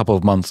on a couple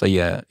of months a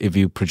year if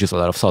you produce a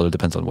lot of solar.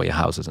 Depends on where your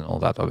house is and all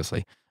that,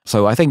 obviously.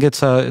 So I think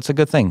it's a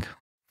good thing.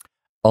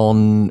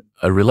 On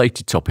a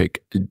related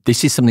topic,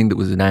 this is something that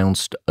was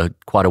announced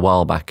quite a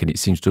while back, and it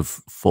seems to have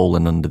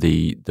fallen under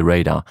the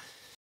radar.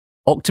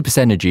 Octopus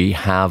Energy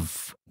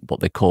have what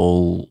they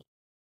call,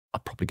 I'll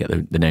probably get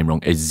the name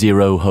wrong, a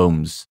zero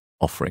homes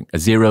offering, a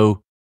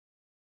zero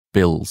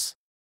bills.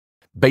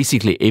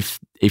 Basically, if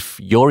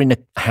you're in a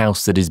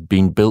house that has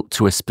been built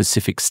to a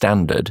specific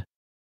standard,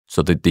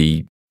 so that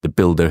the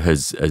builder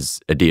has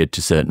adhered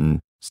to certain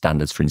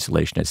standards for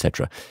insulation,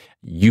 etc.,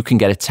 you can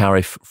get a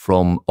tariff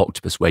from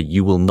Octopus where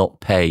you will not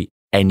pay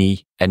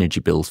any energy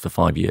bills for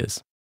 5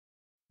 years.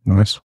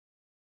 Nice.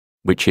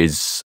 Which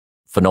is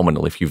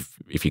phenomenal if you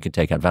can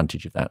take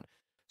advantage of that.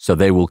 So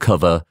they will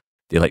cover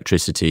the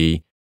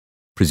electricity.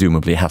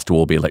 Presumably it has to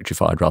all be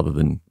electrified rather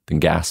than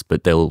gas,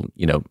 but they'll,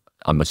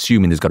 I'm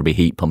assuming there's got to be a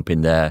heat pump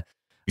in there.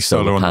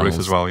 Solar on the panels, roof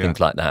as well, yeah. Things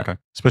like that. Okay.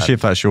 Especially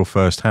if that's your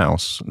first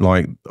house,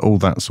 like all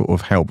that sort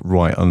of help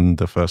right on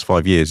the first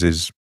 5 years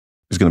is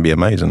going to be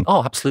amazing.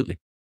 Oh, absolutely.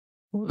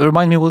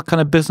 Remind me, what kind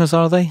of business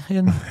are they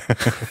in?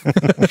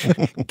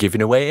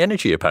 Giving away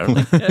energy,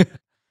 apparently. Yeah.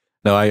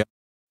 No,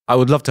 I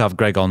would love to have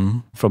Greg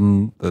on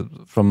from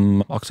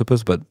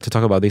Octopus, but to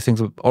talk about these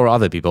things, or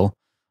other people,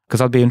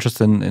 because I'd be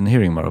interested in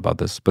hearing more about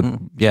this. But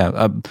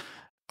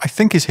I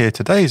think he's here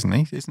today, isn't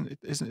he?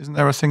 Isn't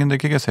there a Singing the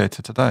Giggers here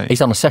today?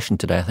 He's on a session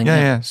today, I think.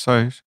 Yeah.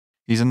 So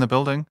he's in the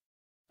building.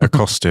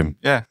 Accost him.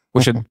 Yeah.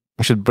 We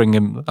should bring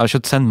him. I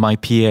should send my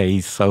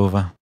PAs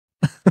over.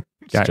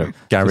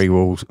 Gary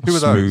will Who are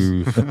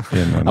those?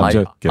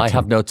 smooth. I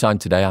have no time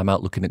today. I'm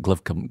out looking at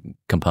glove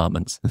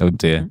compartments. Oh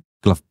dear.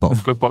 glove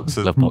box. Glove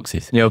boxes. Glove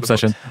boxes. New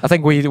obsession. I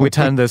think we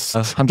turned this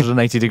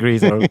 180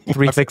 degrees or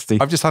 360.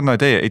 I've just had an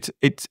idea.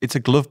 It's a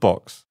glove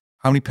box.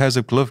 How many pairs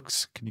of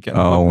gloves can you get in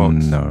a glove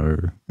box? No.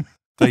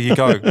 There you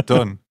go.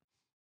 Done.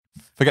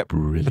 Forget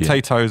Brilliant.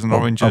 potatoes and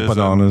oranges.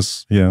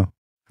 Bananas. Yeah.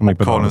 How many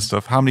Popcorn and bananas?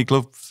 stuff. How many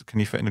gloves can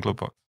you fit in a glove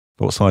box?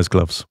 What size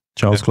gloves?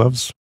 Child's Yeah.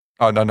 gloves?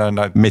 Oh,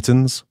 no.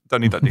 Mittens?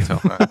 Don't need that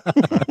detail. No.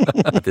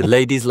 The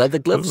ladies' leather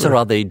gloves, or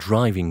are they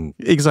driving?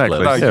 Exactly.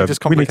 No, you're just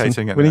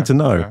complicating it. We need to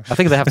know. Yeah. I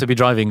think they have to be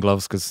driving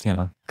gloves because,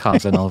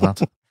 cars and all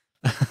that.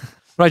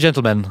 Right,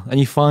 gentlemen,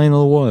 any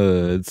final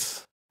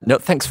words? No,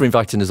 thanks for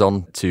inviting us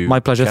on to. My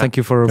pleasure. chat. Thank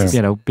you for,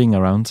 being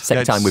around.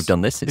 Second time we've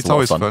done this. It's a lot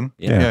always of fun.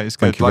 Yeah. Yeah, it's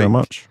good. Thank you very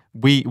much.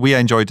 We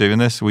enjoy doing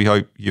this. We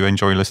hope you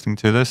enjoy listening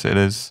to this. It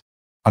is,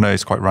 I know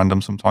it's quite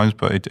random sometimes,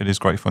 but it is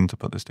great fun to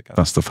put this together.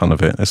 That's the fun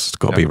of it. It's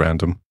got to be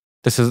random.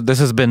 This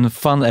has been a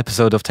fun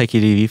episode of Take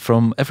It Easy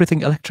from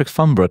Everything Electric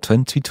Farnborough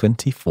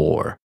 2024.